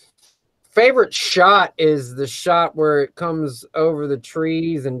 Favorite shot is the shot where it comes over the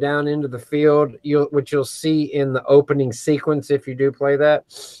trees and down into the field, which you'll see in the opening sequence if you do play that.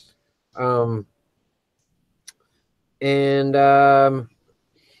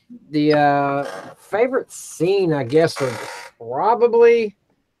 The favorite scene, I guess, would probably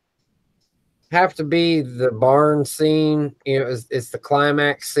have to be the barn scene. It's the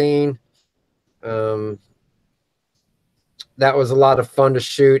climax scene. That was a lot of fun to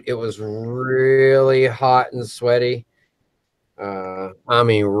shoot. It was really hot and sweaty. I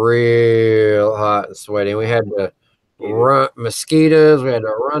mean, real hot and sweaty. We had to run mosquitoes. We had to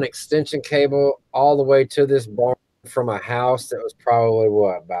run extension cable all the way to this barn from a house that was probably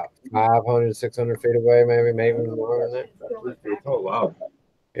about 500, 600 feet away, maybe more than that. Oh, wow.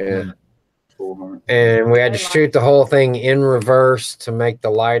 Yeah. And we had to shoot the whole thing in reverse to make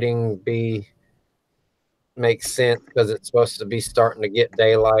the lighting make sense, because it's supposed to be starting to get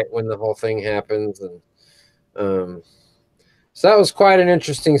daylight when the whole thing happens. And so that was quite an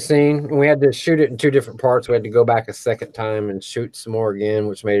interesting scene. We had to shoot it in 2 different parts. We had to go back a second time and shoot some more again,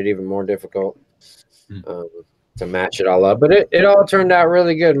 which made it even more difficult to match it all up. But it all turned out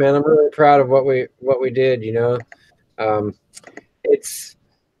really good, man. I'm really proud of what we did.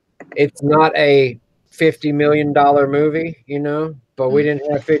 It's not a $50 million movie, but we didn't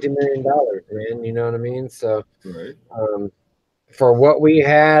have $50 million, man. You know what I mean? So, Right. For what we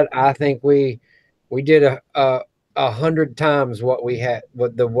had, I think we did 100 times what we had,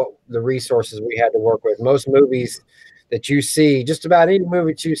 what the resources we had to work with. Most movies that you see, just about any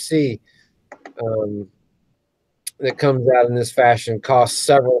movie that you see, that comes out in this fashion costs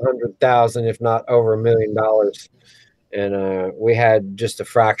several $100,000, if not over $1 million. And we had just a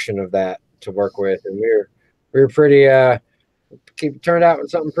fraction of that to work with, and we were pretty turned out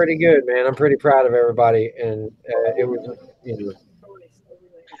with something pretty good, man. I'm pretty proud of everybody, and it was,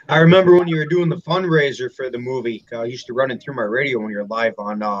 I remember when you were doing the fundraiser for the movie. I used to run it through my radio when you're live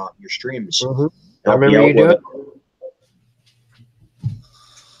on your streams. I remember you doing it.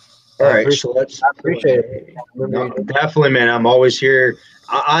 All right, so let's. I appreciate it. No, definitely, man. I'm always here.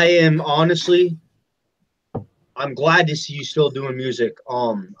 I am honestly. I'm glad to see you still doing music.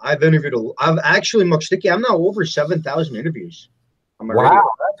 I've actually, Muck Sticky, I'm now over 7,000 interviews. Wow,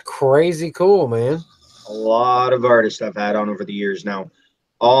 that's crazy cool, man. A lot of artists I've had on over the years now.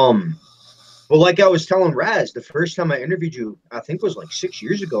 But like I was telling Raz, the first time I interviewed you, I think was like 6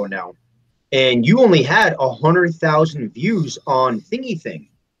 years ago now, and you only had 100,000 views on Thingy Thing.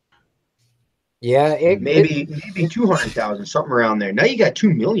 Yeah, maybe 200,000, something around there. Now you got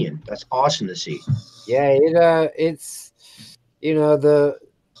 2 million. That's awesome to see. Yeah, you know, the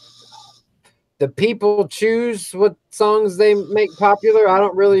people choose what songs they make popular. I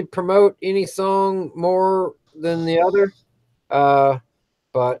don't really promote any song more than the other.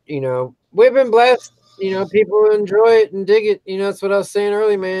 But you know, we've been blessed. You know, people enjoy it and dig it. You know, that's what I was saying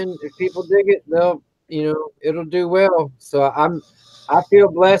earlier, man. If people dig it, they'll, you know, it'll do well. So I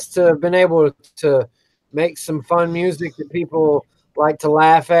feel blessed to have been able to make some fun music that people like to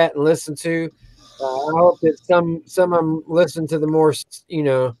laugh at and listen to. I hope that some of them listen to the more, you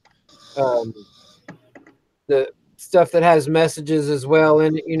know, um, the stuff that has messages as well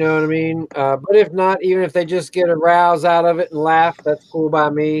in it. You know what I mean? But if not, even if they just get a rouse out of it and laugh, that's cool by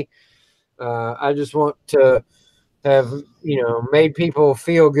me. I just want to have, you know, made people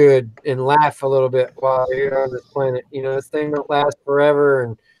feel good and laugh a little bit while they're here on this planet. You know, this thing don't last forever,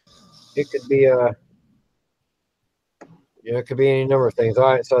 and it could be a, you know, it could be any number of things.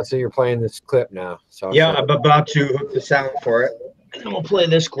 All right, so I see you're playing this clip now. So I'll Yeah, show I'm you. about to hook the sound for it. And then we'll play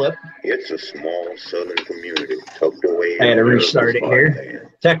this clip. It's a small southern community tucked away. I had to in restart it America's here.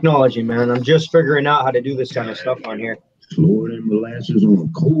 heartland. Technology, man. I'm just figuring out how to do this kind of stuff on here. Slower than molasses on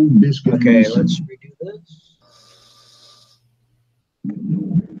a cold biscuit. Okay, let's redo this.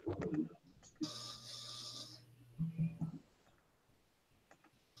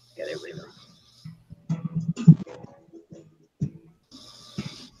 Yeah, there we go.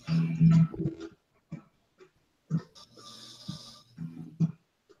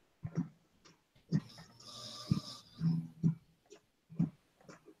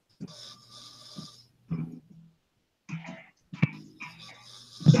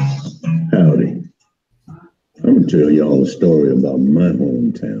 Howdy. I'm gonna tell y'all a story about my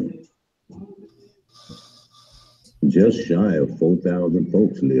hometown. Just shy of 4,000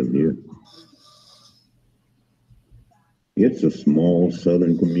 folks live here. It's a small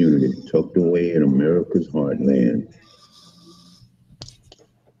southern community tucked away in America's heartland.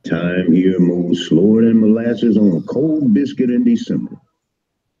 Time here moves slower than molasses on a cold biscuit in December.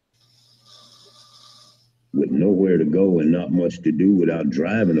 With nowhere to go and not much to do without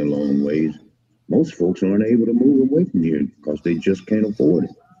driving a long ways, most folks aren't able to move away from here because they just can't afford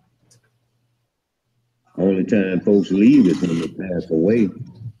it. Only time folks leave is when they pass away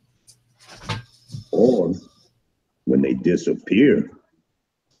or when they disappear.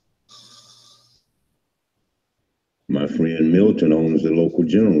 My friend Milton owns the local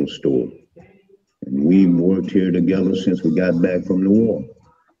general store, and we've worked here together since we got back from the war.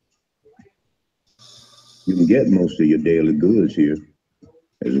 You can get most of your daily goods here,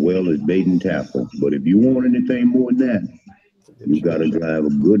 as well as bait and tackle, but if you want anything more than that, you gotta drive a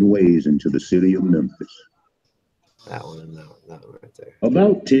good ways into the city of Memphis. That one and that one right there.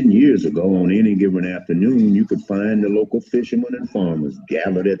 About 10 years ago, on any given afternoon, you could find the local fishermen and farmers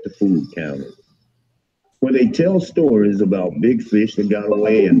gathered at the food counter, where they tell stories about big fish that got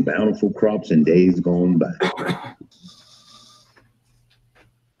away and bountiful crops in days gone by.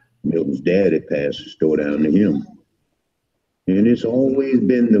 Milton's dad had passed the store down to him, and it's always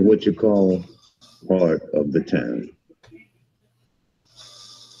been the what you call heart of the town.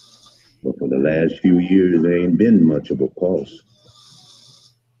 But for the last few years, there ain't been much of a pulse.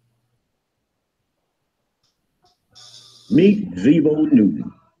 Meet Zebo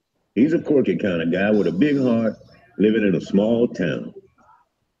Newton. He's a quirky kind of guy with a big heart, living in a small town.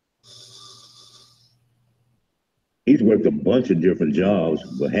 He's worked a bunch of different jobs,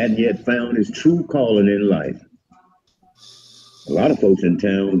 but hadn't yet found his true calling in life. A lot of folks in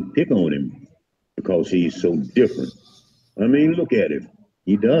town pick on him because he's so different. I mean, look at him.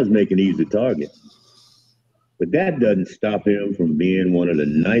 He does make an easy target. But that doesn't stop him from being one of the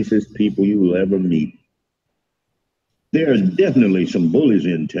nicest people you'll ever meet. There are definitely some bullies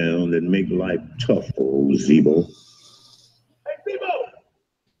in town that make life tough for old Zebo. Hey, Zebo!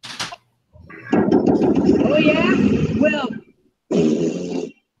 Oh, yeah? Well,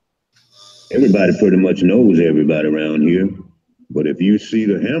 Everybody pretty much knows everybody around here. But if you see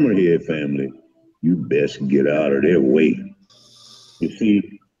the Hammerhead family, you best get out of their way. You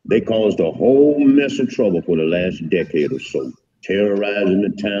see, they caused a whole mess of trouble for the last decade or so, terrorizing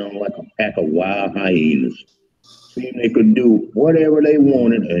the town like a pack of wild hyenas. Seemed they could do whatever they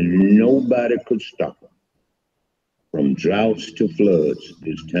wanted and nobody could stop them. From droughts to floods,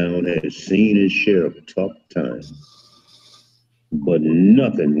 this town has seen its share of tough times. But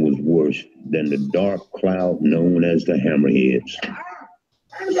nothing was worse than the dark cloud known as the Hammerheads.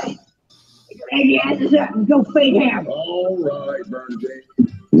 Grab your asses up and go feed him. All right, Bernadette.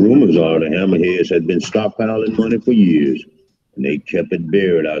 Rumors are the Hammerheads had been stockpiling money for years, and they kept it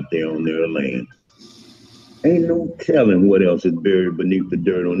buried out there on their land. Ain't no telling what else is buried beneath the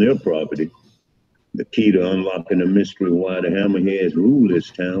dirt on their property. The key to unlocking the mystery why the hammerheads rule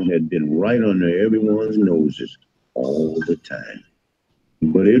this town had been right under everyone's noses all the time.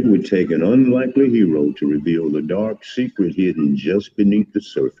 But it would take an unlikely hero to reveal the dark secret hidden just beneath the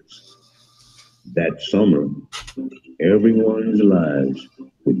surface. That summer, everyone's lives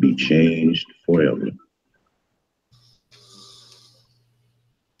would be changed forever.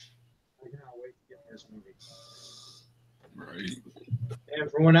 I cannot wait to get this movie. Right.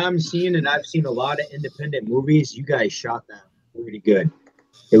 And from what I'm seeing, and I've seen a lot of independent movies, you guys shot that pretty good.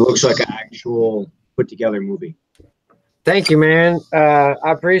 It looks like an actual put together movie. Thank you, man. I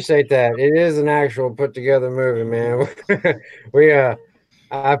appreciate that. It is an actual put together movie, man. we I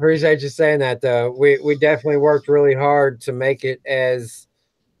appreciate you saying that though. We definitely worked really hard to make it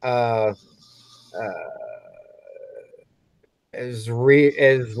uh as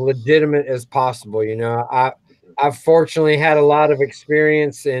legitimate as possible. You know, I've fortunately had a lot of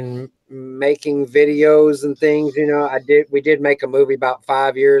experience in making videos and things. You know, we did make a movie about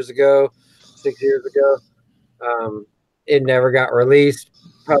 5 years ago, 6 years ago. It never got released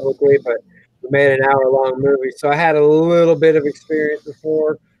publicly, but we made an hour-long movie. So I had a little bit of experience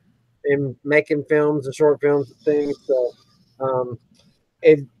before in making films and short films and things. So um,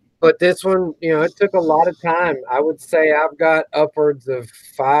 it, but this one, you know, it took a lot of time. I would say I've got upwards of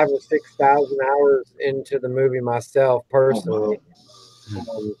 5 or 6 thousand hours into the movie myself personally.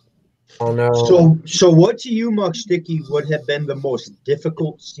 Oh no. So what to you, Muck Sticky, would have been the most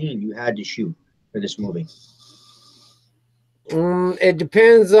difficult scene you had to shoot for this movie? It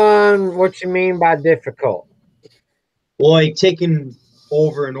depends on what you mean by difficult. Like taking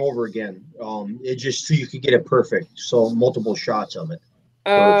over and over again. It just so you could get it perfect. So multiple shots of it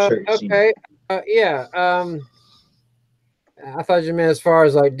for certain scenes. Okay. Yeah. I thought you meant as far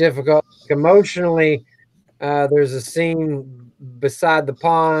as like difficult, like emotionally. There's a scene beside the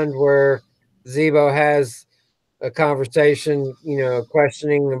pond where Zebo has a conversation, you know,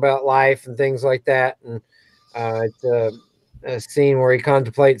 questioning about life and things like that, and it's a scene where he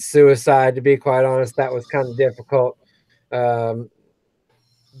contemplates suicide. To be quite honest, that was kind of difficult. Um,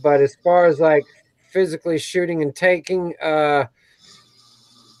 but as far as like physically shooting and taking,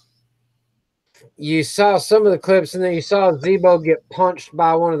 you saw some of the clips, and then you saw Zebo get punched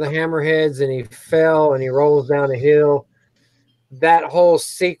by one of the hammerheads, and he fell, and he rolls down a hill. That whole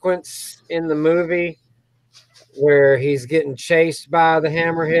sequence in the movie where he's getting chased by the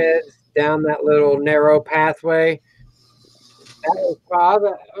hammerheads down that little narrow pathway. That was probably.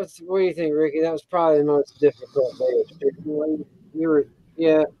 What do you think, Ricky? That was probably the most difficult day of shooting. You were,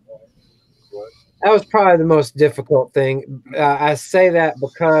 yeah. That was probably the most difficult thing. I say that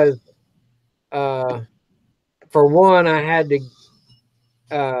because, uh, for one, I had to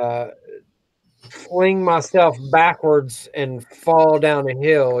fling myself backwards and fall down a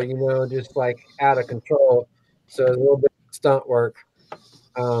hill, you know, just like out of control. So it was a little bit of stunt work.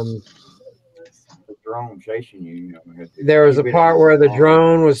 Um, The drone chasing you, you know, there was a part where the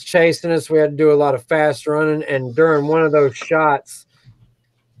drone was chasing us. We had to do a lot of fast running, and during one of those shots,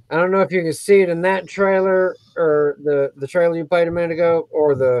 I don't know if you can see it in that trailer or the trailer you played a minute ago,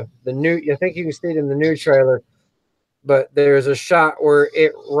 or the new. I think you can see it in the new trailer. But there's a shot where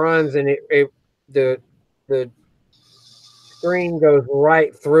it runs and the screen goes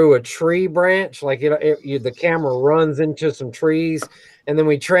right through a tree branch. Like the camera runs into some trees, and then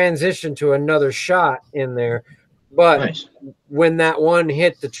we transition to another shot in there. But Nice. when that one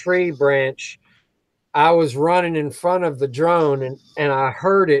hit the tree branch, I was running in front of the drone, and I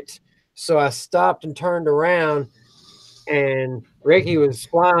heard it. So I stopped and turned around, and Ricky was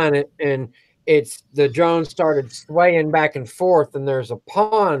flying it, and the drone started swaying back and forth, and there's a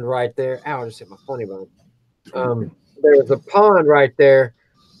pond right there. Ow, I just hit my funny bone. There was a pond right there,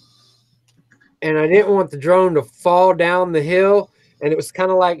 and I didn't want the drone to fall down the hill. And it was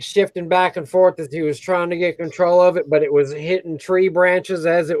kind of like shifting back and forth as he was trying to get control of it, but it was hitting tree branches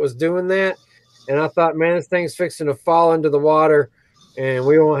as it was doing that. And I thought, man, this thing's fixing to fall into the water, and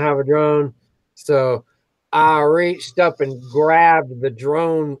we won't have a drone. So I reached up and grabbed the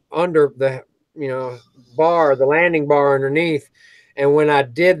drone under the, you know, the landing bar underneath. And when I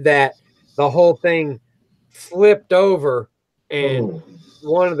did that, the whole thing flipped over, and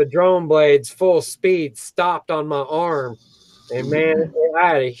one of the drone blades full speed stopped on my arm. And man, I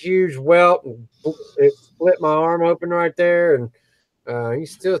had a huge welt, and it split my arm open right there. And you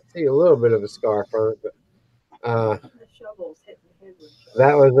still see a little bit of a scar from it, but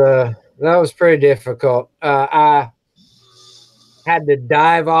that was pretty difficult. I had to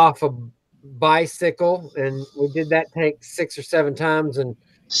dive off a bicycle, and we did that take 6 or 7 times. And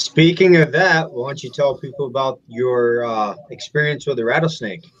Speaking of that, why don't you tell people about your experience with the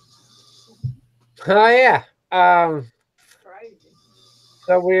rattlesnake? Oh yeah. Crazy.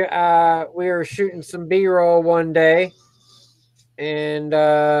 So we were shooting some B-roll one day, and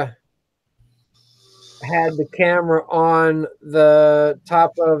had the camera on the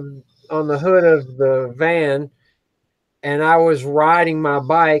top of on the hood of the van, and I was riding my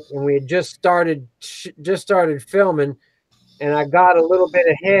bike, and we had just started filming, and I got a little bit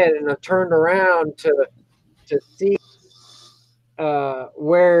ahead, and I turned around to see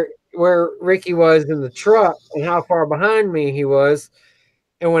where Ricky was in the truck and how far behind me he was.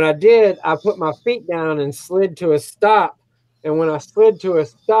 And when I did, I put my feet down and slid to a stop. And when I slid to a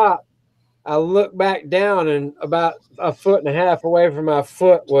stop, I looked back down, and about a foot and a half away from my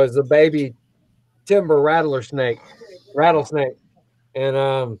foot was a baby timber rattlesnake, and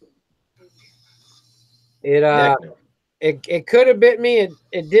it Heck no. it could have bit me.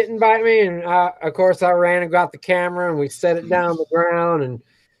 It didn't bite me, and of course I ran and got the camera, and we set it down on the ground, and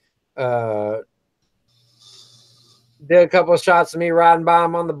uh, did a couple of shots of me riding by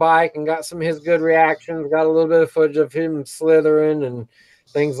him on the bike, and got some of his good reactions. Got a little bit of footage of him slithering and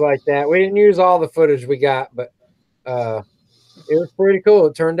things like that. We didn't use all the footage we got, but it was pretty cool.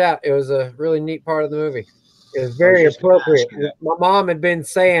 It turned out it was a really neat part of the movie. It was I was very just gonna ask appropriate. you that. My mom had been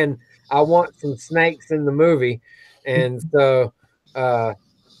saying I want some snakes in the movie, and so uh,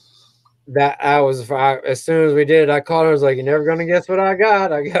 that as soon as we did, I called her. I was like, "You're never gonna guess what I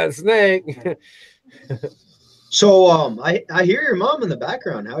got. I got a snake." So I hear your mom in the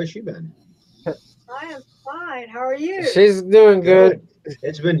background. How has she been? I am fine. How are you? She's doing good.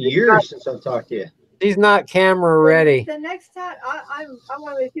 It's been years since I've talked to you. She's not camera ready. The next time, I'm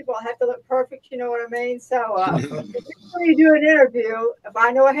one of these people. I have to look perfect. You know what I mean? So before you do an interview, if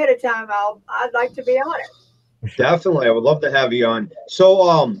I know ahead of time, I'd like to be on it. Definitely, I would love to have you on.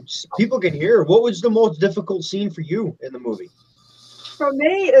 So people can hear. What was the most difficult scene for you in the movie? For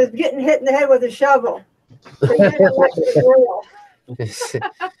me, it was getting hit in the head with a shovel. So you know, like the grill.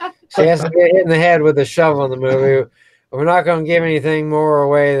 She has to get hit in the head with a shovel in the movie. We're not going to give anything more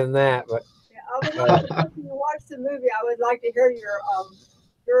away than that, but Yeah, I would like to, if you watch the movie, I would like to hear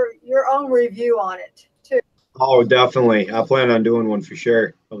your own review on it too. Oh, definitely. I plan on doing one for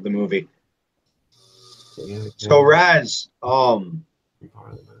sure of the movie. So Raz,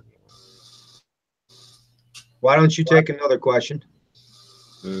 why don't you take another question?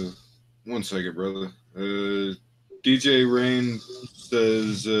 1 second, brother. DJ Rain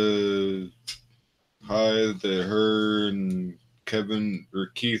says hi that her and Kevin or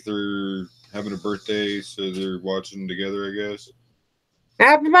Keith are having a birthday, so they're watching together, I guess.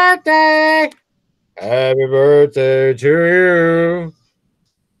 happy birthday! Happy birthday to you!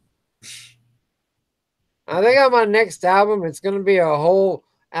 I think on my next album, it's going to be a whole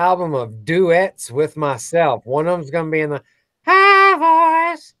album of duets with myself. One of them's going to be in the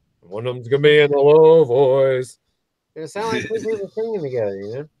high voice. One of them's going to be in the low voice. It sounds like two people singing together,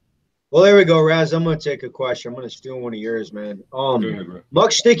 you know? Well, there we go, Raz. I'm gonna take a question. I'm gonna steal one of yours, man. Go ahead, bro.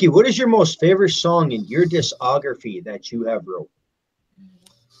 Muck Sticky, what is your most favorite song in your discography that you have wrote?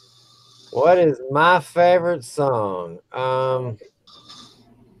 What is my favorite song? I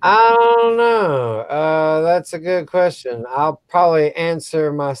don't know. That's a good question. I'll probably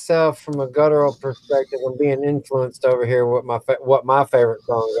answer myself from a guttural perspective. I'm being influenced over here what my favorite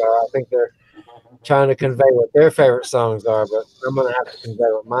songs are. I think they're trying to convey what their favorite songs are, but I'm gonna have to convey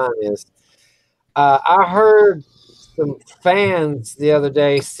what mine is. I heard some fans the other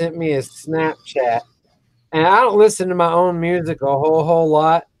day sent me a Snapchat, and I don't listen to my own music a whole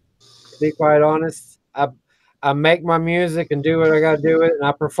lot. To be quite honest, I make my music and do what I got to do with it, and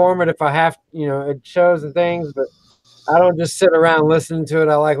I perform it if I have, at shows and things. But I don't just sit around listening to it.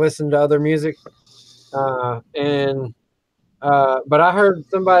 I like listening to other music, but I heard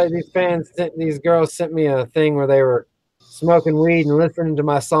these girls sent me a thing where they were smoking weed and listening to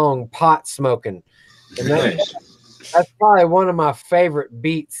my song "Pot Smoking," and Nice. that's probably one of my favorite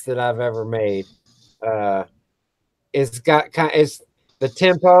beats that I've ever made. It's the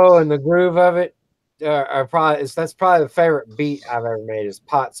tempo and the groove of it that's probably the favorite beat I've ever made is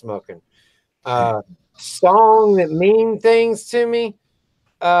 "Pot Smoking." Song that mean things to me,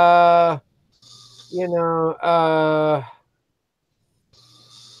 you know.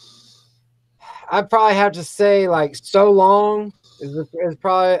 I'd probably have to say like "So Long" is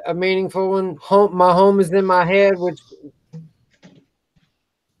probably a meaningful one. My home is in my head, which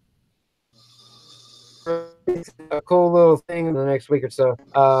is a cool little thing in the next week or so.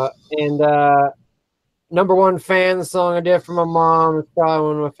 And number one fan song I did for my mom is probably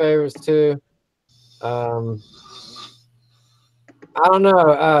one of my favorites too. I don't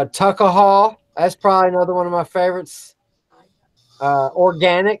know. Tucker Hall, that's probably another one of my favorites.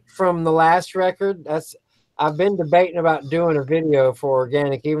 Organic from the last record. I've been debating about doing a video for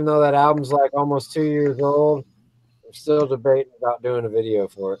Organic, even though that album's like almost 2 years old. I'm still debating about doing a video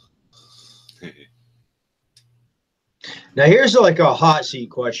for it. Now here's like a hot seat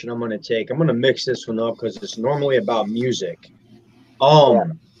question I'm gonna take. I'm gonna mix this one up because it's normally about music.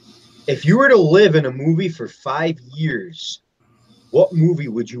 If you were to live in a movie for 5 years, what movie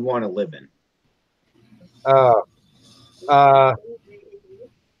would you want to live in?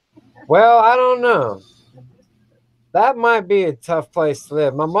 Well, I don't know. That might be a tough place to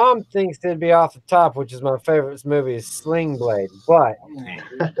live. My mom thinks it'd be Off the Top, which is my favorite movie, is Sling Blade. But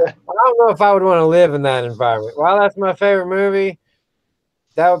I don't know if I would want to live in that environment. While that's my favorite movie,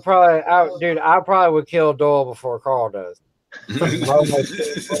 that would probably, I probably would kill Doyle before Carl does. I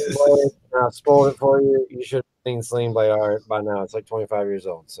spoiled it for you. You should have seen Sling Blade art by now. It's like 25 years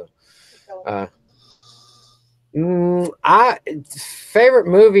old. So, favorite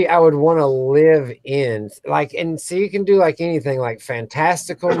movie I would want to live in, like, and so you can do like anything, like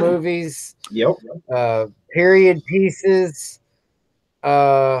fantastical movies, Yep. Period pieces.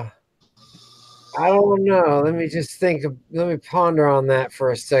 I don't know. Let me just think. Let me ponder on that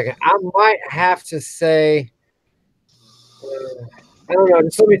for a second. I might have to say, I don't know.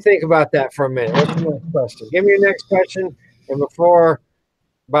 Just let me think about that for a minute. What's the next question? Give me your next question, and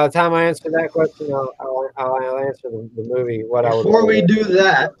by the time I answer that question, I'll answer the movie. Before we do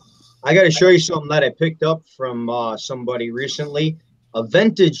that, I got to show you something that I picked up from somebody recently. A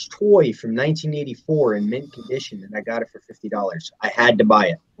vintage toy from 1984 in mint condition, and I got it for $50. I had to buy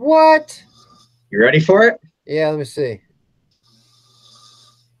it. What? You ready for it? Yeah, let me see.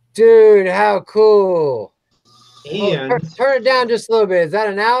 Dude, how cool. And turn it down just a little bit. Is that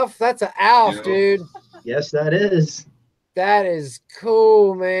an Alf? That's an Alf, dude. Yes, that is. That is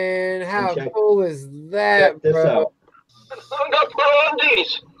cool, man. How cool is that, check this bro? out. Hung up for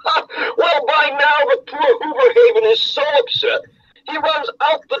undies. Well, by now the poor Hooverhaven is so upset. He runs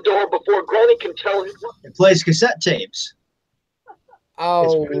out the door before Granny can tell him. It plays cassette tapes.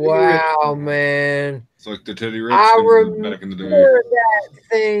 Oh, wow, man. It's like the Teddy I Ruxpin back in the day. remember that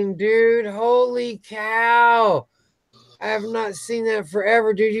thing, dude. Holy cow. I have not seen that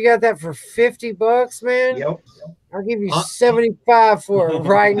forever, dude. You got that for $50, man? Yep. I'll give you 75 for it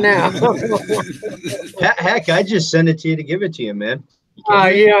right now. Heck, I just send it to you to give it to you, man.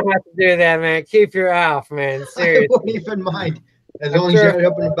 You don't have to do that, man. Keep your Alf, man. Seriously. I won't even mind. As long as you have it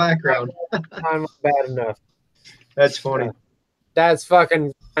up in the background. I'm not bad enough. That's funny. That's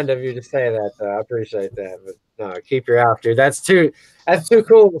fucking kind of you to say that, though. I appreciate that. But no, keep your Alf, dude. That's too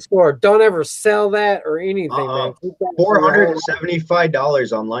cool to score. Don't ever sell that or anything, man. Keep that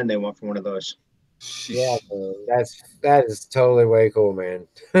 $475 online they want for one of those. Yeah, man. That is totally way cool, man.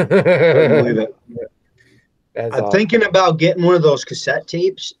 I believe it. That's I'm awesome. thinking about getting one of those cassette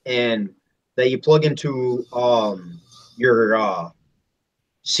tapes and that you plug into your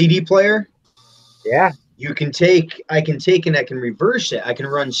CD player. Yeah. I can take and I can reverse it. I can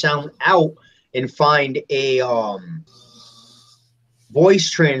run sound out and find a voice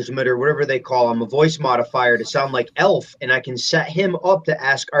transmitter, whatever they call them, a voice modifier to sound like Elf, and I can set him up to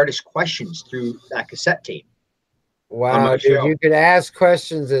ask artists questions through that cassette tape. Wow, dude, you could ask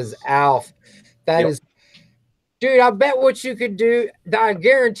questions as Alf. That is, dude, I bet what you could do, I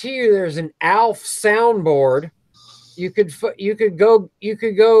guarantee you there's an Alf soundboard. You could go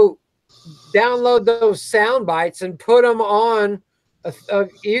download those sound bites and put them on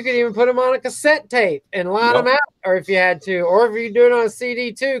you could even put them on a cassette tape and line them out, or if you had to, or if you do it on a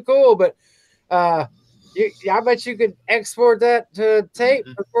CD too, cool. But I bet you could export that to tape,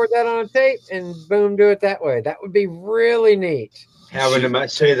 record that on a tape, and boom, do it that way. That would be really neat. Having them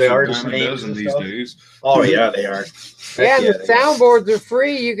say the artist names and these days. Oh yeah, they are. Yeah, and the soundboards are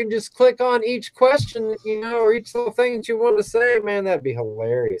free. You can just click on each question, or each little thing that you want to say. Man, that'd be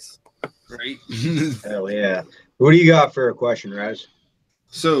hilarious. Right? Hell yeah. What do you got for a question, Raz?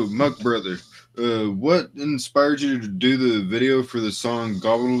 So, Muck Brother, what inspired you to do the video for the song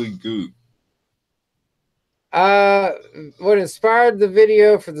Gobbledygook? What inspired the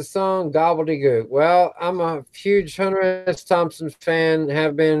video for the song Gobbledygook? Well, I'm a huge Hunter S. Thompson fan,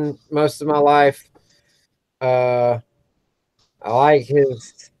 have been most of my life. I like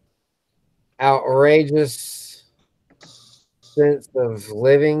his outrageous sense of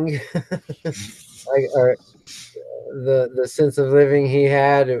living. The sense of living he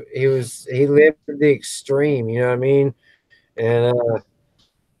had. He lived to the extreme, you know what I mean? And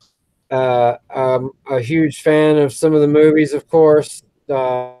I'm a huge fan of some of the movies, of course.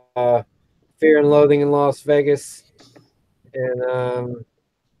 Fear and Loathing in Las Vegas, and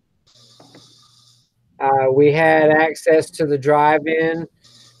We had access to the drive-in.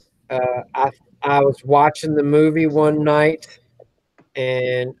 I was watching the movie one night,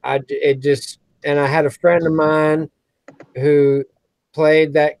 and I had a friend of mine who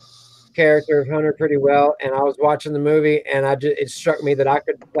played that character of Hunter pretty well, and I was watching the movie, and it struck me that I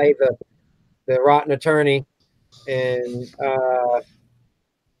could play the rotten attorney, and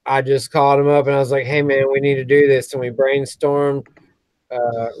I just called him up and I was like, "Hey man, we need to do this," and we brainstormed,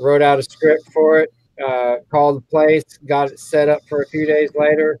 wrote out a script for it, called the place, got it set up for a few days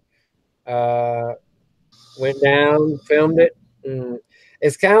later, went down, filmed it, and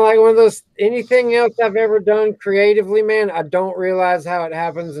it's kind of like one of those. Anything else I've ever done creatively, man, I don't realize how it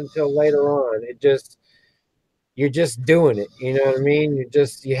happens until later on. You're just doing it. You know what I mean?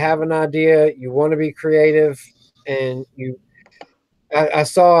 You have an idea, you want to be creative, and I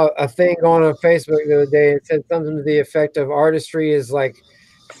saw a thing going on Facebook the other day. It said something to the effect of artistry is like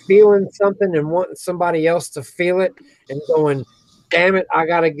feeling something and wanting somebody else to feel it and going, damn it, I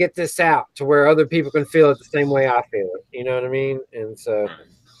got to get this out to where other people can feel it the same way I feel it. You know what I mean? And so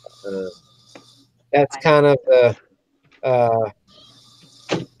that's kind of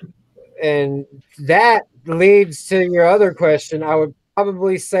and that leads to your other question. I would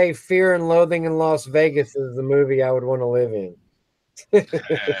probably say Fear and Loathing in Las Vegas is the movie I would want to live in. It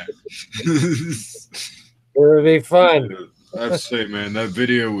would be fun. I have to say, man, that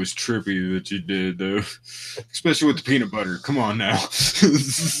video was trippy that you did, though. Especially with the peanut butter. Come on now. We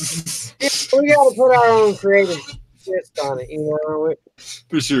got to put our own creative twist on it, you know.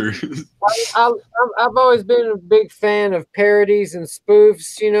 For sure. I've always been a big fan of parodies and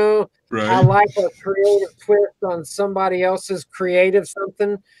spoofs, you know. Right. I like a creative twist on somebody else's creative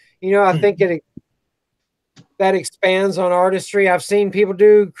something. You know, I think that expands on artistry. I've seen people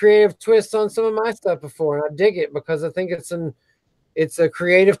do creative twists on some of my stuff before, and I dig it because I think it's a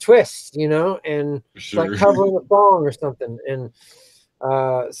creative twist, you know, and it's like covering a song or something. And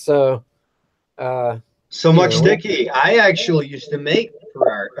so Muck Sticky, I actually used to make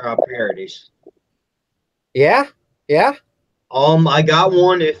for our parodies. Yeah. I got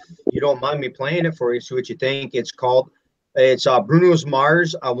one. If you don't mind me playing it for you, see what you think. It's Bruno's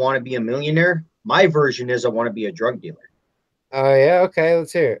Mars. I Want to Be a Millionaire. My version is I Want to Be a Drug Dealer. Oh yeah, okay,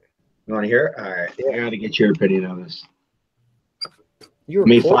 let's hear it. You want to hear it? All right, I gotta get your opinion on this. You Let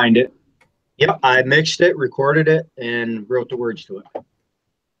me find it. Yep, I mixed it, recorded it, and wrote the words to it.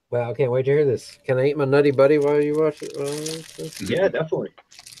 Wow, I can't wait to hear this. Can I eat my Nutty Buddy while you watch it? Yeah, definitely.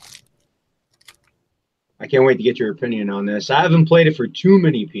 I can't wait to get your opinion on this. I haven't played it for too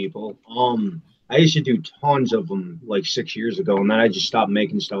many people. I used to do tons of them like 6 years ago, and then I just stopped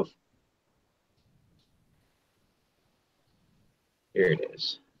making stuff. Here it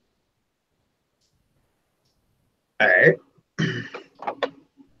is. All right.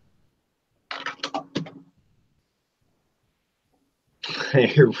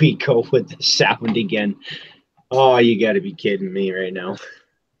 Here we go with the sound again. Oh, you got to be kidding me right now.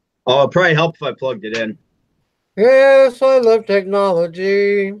 Oh, it'd probably help if I plugged it in. Yes, I love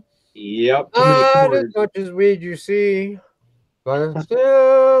technology. Yep. Not as much as weed you see, but I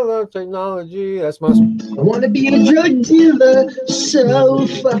still love technology. That's my. I want to be a drug dealer so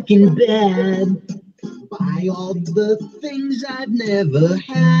fucking bad. Buy all the things I've never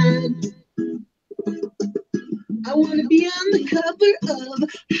had. I want to be on the cover of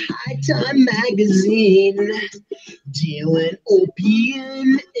High Time magazine, dealing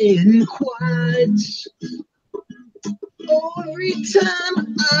opium in quads. Every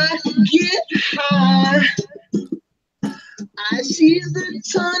time I get high, I see the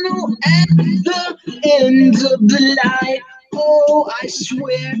tunnel at the end of the light. Oh, I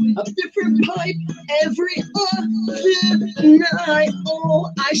swear, a different pipe every other night.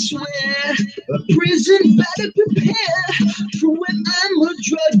 Oh, I swear, a prison better prepare for when I'm a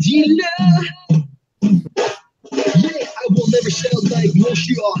drug dealer. Yeah, I will never sell like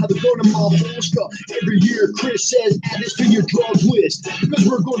bullshit. I'll have a gun in my holster. Every year, Chris says, add this to your drug list. Because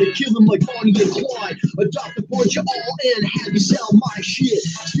we're going to kill them like Bonnie and Clyde. Adopt a bunch of all in, have you sell my shit.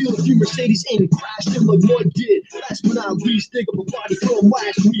 Steal a few Mercedes and crash them like Mud did. Last but not least, think of a body from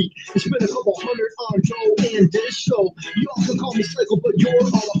last week. And spend a couple hundred on Joe and this show. You all can call me Cycle, but you're on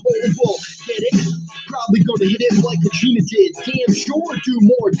a hobo. Get it? Probably gonna hit it like Katrina did. Damn sure do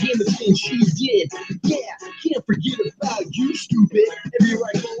more damage than she did. Yeah, can't forget about you, stupid. Everywhere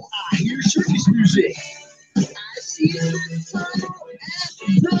I go, I hear circus music. I see the tunnel at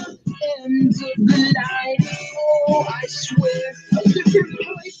the end of the light. Oh, I swear, a different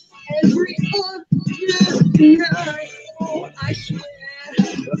place every other night. Oh, I swear, a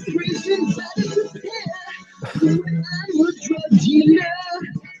prison better prepare when I'm a drug dealer.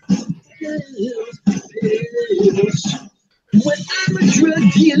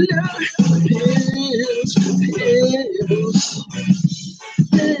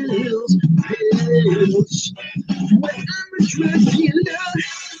 else. When I'm a drug dealer,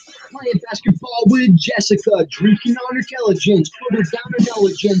 playing basketball with Jessica, drinking on her intelligence, put her down in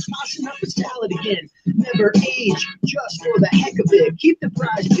elegance, tossing up a salad again. Never age, just for the heck of it. Keep the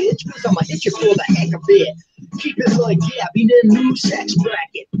prize, bitch, cause I'ma hit you for the heck of it. Keep it like, yeah, be the new sex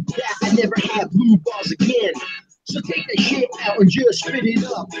bracket. Yeah, I never have blue balls again. So take the shit out and just spit it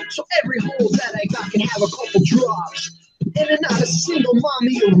up. So every hole that I got can have a couple drops. And not a single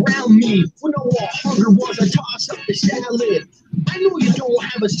mommy around me. When all hunger was, I toss up the salad. I know you don't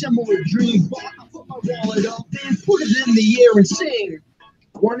have a similar dream, but I put my wallet up and put it in the air and sing.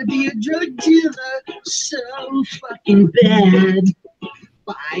 Wanna be a drug dealer so fucking bad.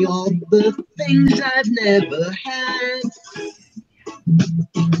 Buy all the things I've never had.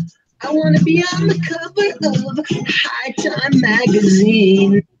 I wanna be on the cover of High Time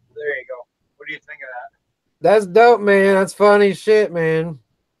magazine. There you go. What do you think of that? That's dope, man. That's funny shit, man.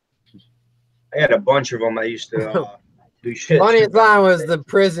 I had a bunch of them. I used to do shit. Funniest line was the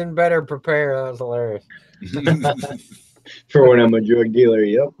prison better prepare. That was hilarious. For when I'm a drug dealer.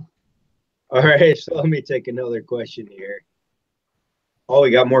 Yep. All right. So let me take another question here. Oh,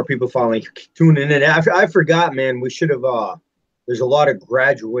 we got more people finally tuning in. I forgot, man. We should have. There's a lot of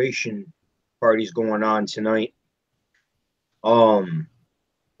graduation parties going on tonight. But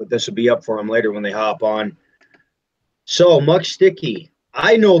this will be up for them later when they hop on. So, Muck Sticky,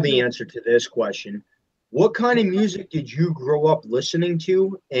 I know the answer to this question. What kind of music did you grow up listening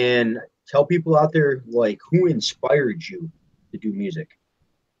to? And tell people out there, like, who inspired you to do music?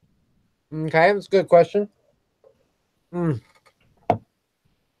 Okay, that's a good question. I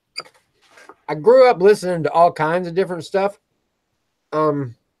grew up listening to all kinds of different stuff. My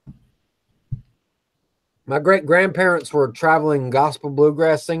great-grandparents were traveling gospel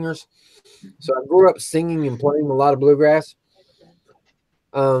bluegrass singers. So I grew up singing and playing a lot of bluegrass.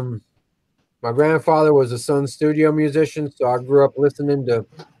 My grandfather was a Sun studio musician, so I grew up listening to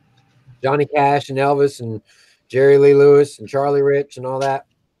Johnny Cash and Elvis and Jerry Lee Lewis and Charlie Rich and all that.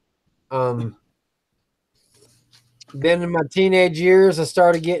 Then in my teenage years, I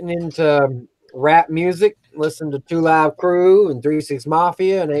started getting into rap music, listened to 2 Live Crew and 3 6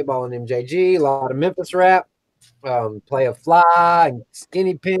 Mafia and 8 Ball and MJG, a lot of Memphis rap, Play a Fly and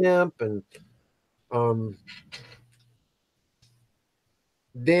Skinny Pimp, and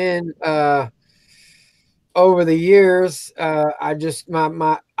then over the years, I've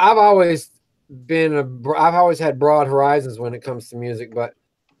always had broad horizons when it comes to music, but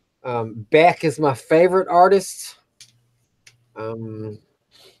Beck is my favorite artist.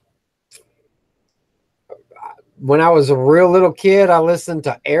 When I was a real little kid, I listened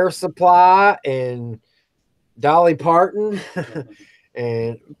to Air Supply and Dolly Parton.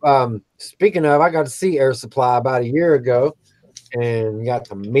 And speaking of, I got to see Air Supply about a year ago and got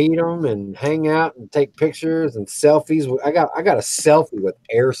to meet them and hang out and take pictures and selfies. I got a selfie with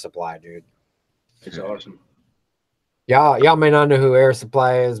Air Supply, dude. It's awesome. Y'all may not know who Air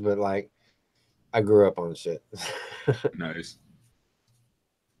Supply is, but like I grew up on shit. Nice.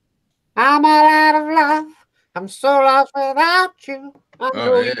 I'm all out of love. I'm so lost without you. I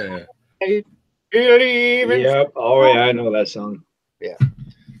know yeah. you believe in. Yep. Oh, yeah, I know that song. Yeah.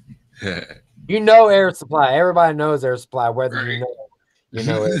 You know Air Supply. Everybody knows Air Supply, whether Right. you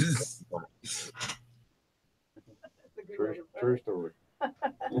know Air Supply. True story.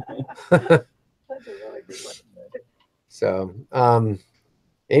 That's a really good one. So,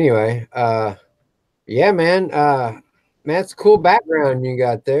 anyway, yeah, man, it's a cool background you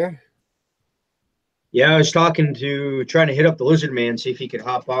got there. Yeah, I was trying to hit up the Lizard Man, see if he could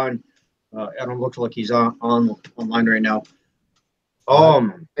hop on. I don't look like he's online right now.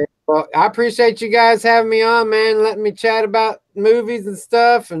 Well, I appreciate you guys having me on, man, letting me chat about movies and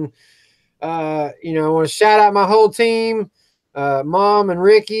stuff. And, I want to shout out my whole team, Mom and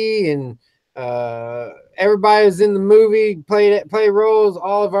Ricky and everybody who's in the movie, play roles,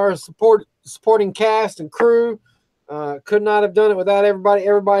 all of our supporting cast and crew. Could not have done it without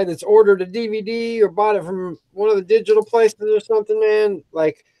everybody that's ordered a DVD or bought it from one of the digital places or something, man.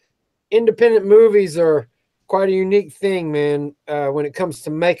 Like, independent movies are quite a unique thing, man, when it comes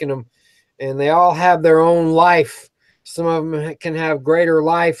to making them. And they all have their own life. Some of them can have greater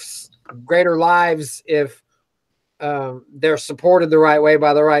lives if they're supported the right way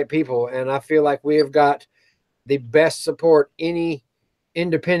by the right people. And I feel like we have got the best support any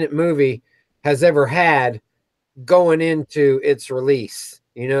independent movie has ever had going into its release,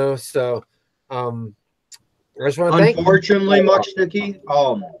 so I just want to thank you. Unfortunately, Muck Sticky,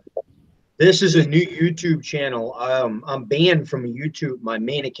 this is a new YouTube channel. I'm banned from YouTube, my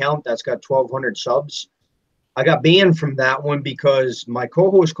main account that's got 1,200 subs. I got banned from that one because my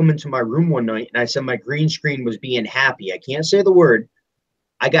co-host come into my room one night and I said my green screen was being happy. I can't say the word.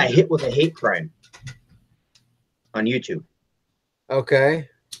 I got hit with a hate crime on YouTube. Okay.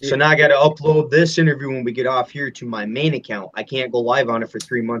 So now I got to upload this interview when we get off here to my main account. I can't go live on it for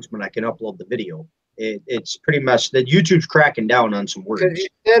 3 months when I can upload the video. It's pretty messed. The YouTube's cracking down on some Because words. you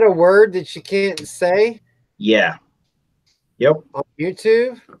said a word that you can't say Yeah. Yep. on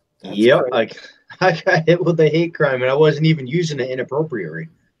YouTube. That's Yep. crazy. I got hit with a hate crime and I wasn't even using it inappropriately.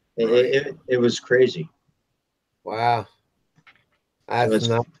 Right. It was crazy. Wow. So That's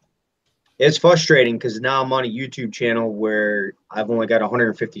not. it's frustrating because now I'm on a YouTube channel where I've only got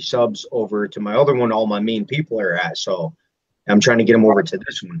 150 subs over to my other one. All my main people are at, so I'm trying to get them over to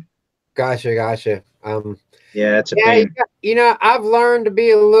this one. Gotcha. Yeah, it's a Yeah, pain. you know, I've learned to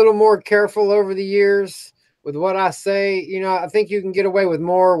be a little more careful over the years with what I say. You know, I think you can get away with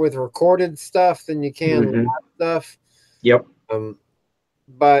more with recorded stuff than you can Mhm. live stuff. Yep.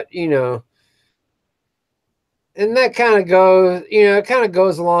 But you know, and that kind of goes, you know, it kind of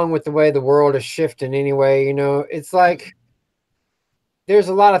goes along with the way the world is shifting anyway. You know, it's like there's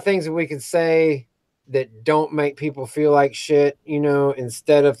a lot of things that we can say that don't make people feel like shit, you know,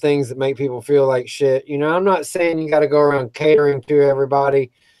 instead of things that make people feel like shit. You know, I'm not saying you got to go around catering to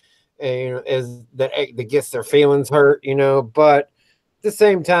everybody, and you know, as that gets their feelings hurt, you know, but at the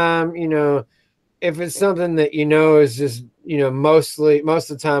same time, you know, if it's something that you know is just, you know, most of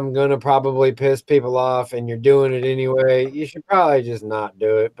the time gonna probably piss people off and you're doing it anyway, you should probably just not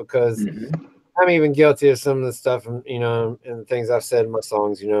do it, because Mhm. I'm even guilty of some of the stuff, and you know, and the things I've said in my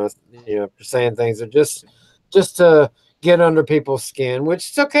songs. You know, for saying things that just to get under people's skin. Which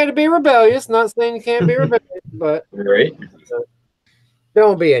it's okay to be rebellious. Not saying you can't be rebellious, but Right.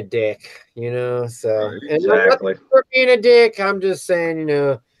 don't be a dick. You know. So, Right. and I'm not Exactly. for being a dick. I'm just saying, you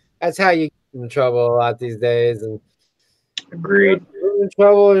know, that's how you get in trouble a lot these days. And Agreed. getting in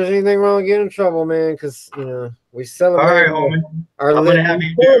trouble. There's anything wrong with getting in trouble, man? Because you know we All celebrate right, homie. our I'm gonna have we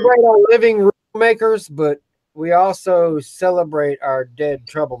you do. celebrate our living rule makers, but we also celebrate our dead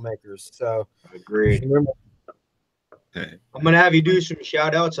troublemakers. So Agreed. remember, Hey. I'm gonna have you do some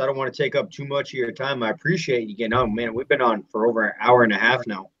shout outs. I don't want to take up too much of your time. I appreciate you getting on, man. We've been on for over an hour and a half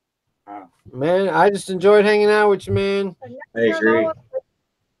now. man, I just enjoyed hanging out with you, man. I agree.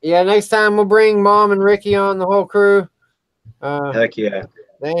 Yeah, next time we'll bring Mom and Ricky on, the whole crew. Heck yeah.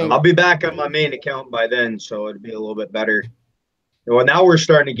 Dang. I'll be back on my main account by then, so it'll be a little bit better. Well, now we're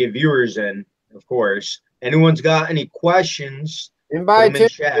starting to get viewers in, of course. Anyone's got any questions, put Anybody them in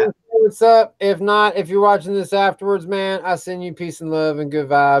chat. what's up? If not, if you're watching this afterwards, man, I send you peace and love and good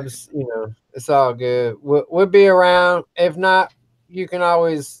vibes. You know, it's all good. We'll be around. If not, you can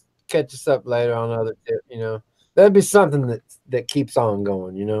always catch us up later on other tip. You know, that'd be something that keeps on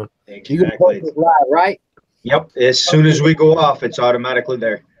going. You know, you can post Exactly. it live, right? Yep. As soon as we go off, it's automatically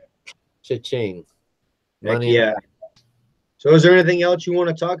there. Cha-ching. Heck Money. yeah. So is there anything else you want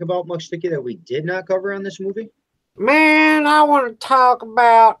to talk about, Muck Sticky, that we did not cover on this movie? Man, I want to talk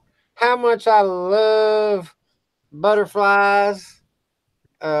about how much I love butterflies.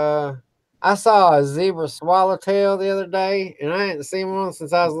 I saw a zebra swallowtail the other day, and I hadn't seen one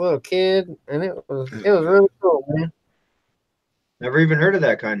since I was a little kid, and it was really cool, man. Never even heard of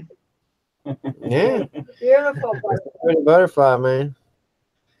that kind. Yeah, Beautiful. pretty butterfly, man.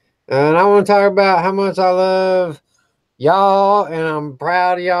 And I want to talk about how much I love y'all, and I'm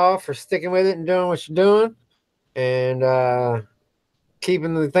proud of y'all for sticking with it and doing what you're doing, and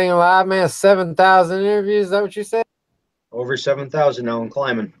keeping the thing alive, man. 7,000 interviews. Is that what you said? Over 7,000 now and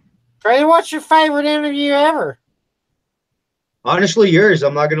climbing. Trey, what's your favorite interview ever? Honestly, yours,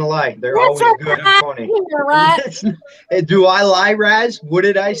 I'm not going to lie. They're always good and funny. You're right. Do I lie, Raz? What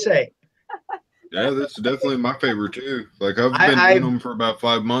did I say? Yeah, that's definitely my favorite too. Like I've been in them for about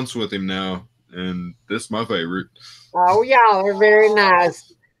 5 months with him now, and this is my favorite. Oh, y'all are very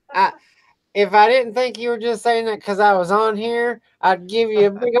nice. If I didn't think you were just saying that because I was on here, I'd give you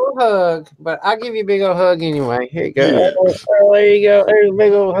a big old hug. But I'll give you a big old hug anyway. Here you go. Yeah. Oh, there you go. There's a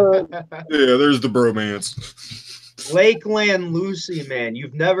big old hug. Yeah, there's the bromance. Lakeland Lucy, man.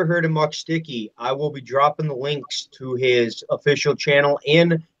 You've never heard of Muck Sticky. I will be dropping the links to his official channel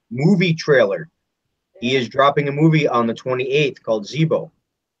and movie trailer. He is dropping a movie on the 28th called Zebo.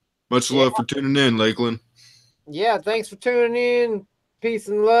 Much love for tuning in, Lakeland. Yeah, thanks for tuning in. Peace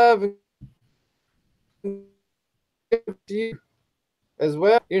and love to you as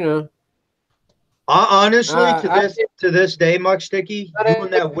well. You know, Honestly, to this day, Muck Sticky, you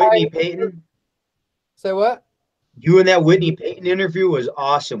and that Whitney Payton. Say what? You and that Whitney Payton interview was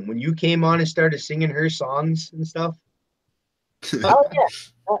awesome. When you came on and started singing her songs and stuff, Oh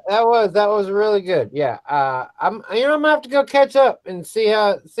yeah, that was really good. Yeah, I'm gonna have to go catch up and see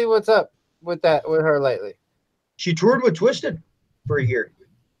what's up with her lately. She toured with Twisted for a year.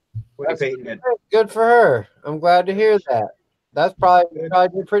 Woody That's Payton did. good for her. I'm glad to hear that. That's probably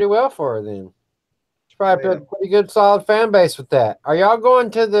did pretty well for her then. She probably built a pretty good solid fan base with that. Are y'all going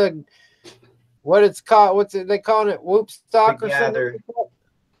to the what it's called? What's it they calling it? Whoopstock or something?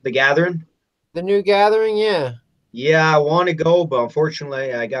 The Gathering. The new gathering, yeah. Yeah, I want to go, but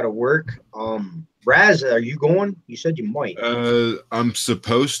unfortunately, I got to work. Raz, are you going? You said you might. I'm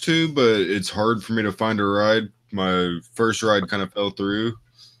supposed to, but it's hard for me to find a ride. My first ride kind of fell through,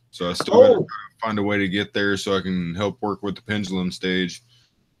 so I still got to find a way to get there so I can help work with the pendulum stage.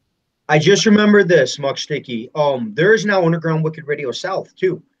 I just remembered this, Muck Sticky. There's now Underground Wicked Radio South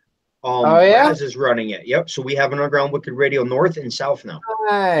too. Oh yeah, Raz is running it. Yep. So we have an Underground Wicked Radio North and South now.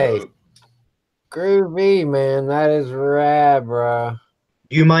 Nice. Groovy, man. That is rad, bro.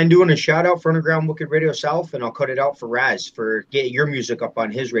 Do you mind doing a shout out for Underground Wicked Radio South, and I'll cut it out for Raz for getting your music up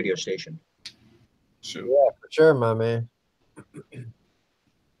on his radio station. Sure. Yeah, for sure, my man.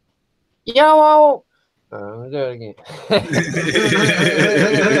 Yo, I'll do it again.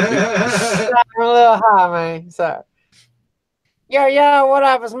 I'm a little high, man. Sorry. Yo, what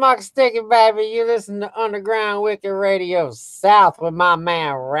up? It's Muck Sticky, baby. You listen to Underground Wicked Radio South with my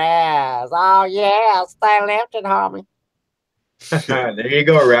man Raz. Oh, yeah. Stay lifted, homie. There you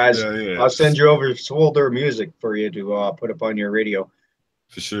go, Raz. Yeah. I'll send you over Swolder music for you to put up on your radio.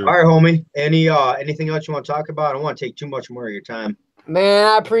 For sure. All right, homie. Anything else you want to talk about? I don't want to take too much more of your time. Man,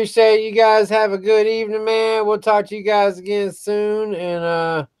 I appreciate you guys. Have a good evening, man. We'll talk to you guys again soon.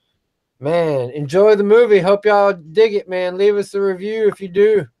 And, man, enjoy the movie. Hope y'all dig it, man. Leave us a review if you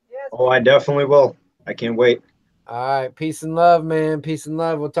do. Oh, I definitely will. I can't wait. All right. Peace and love, man. Peace and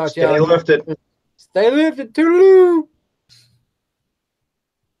love. We'll talk to y'all. Stay lifted. Stay lifted. Toodaloo.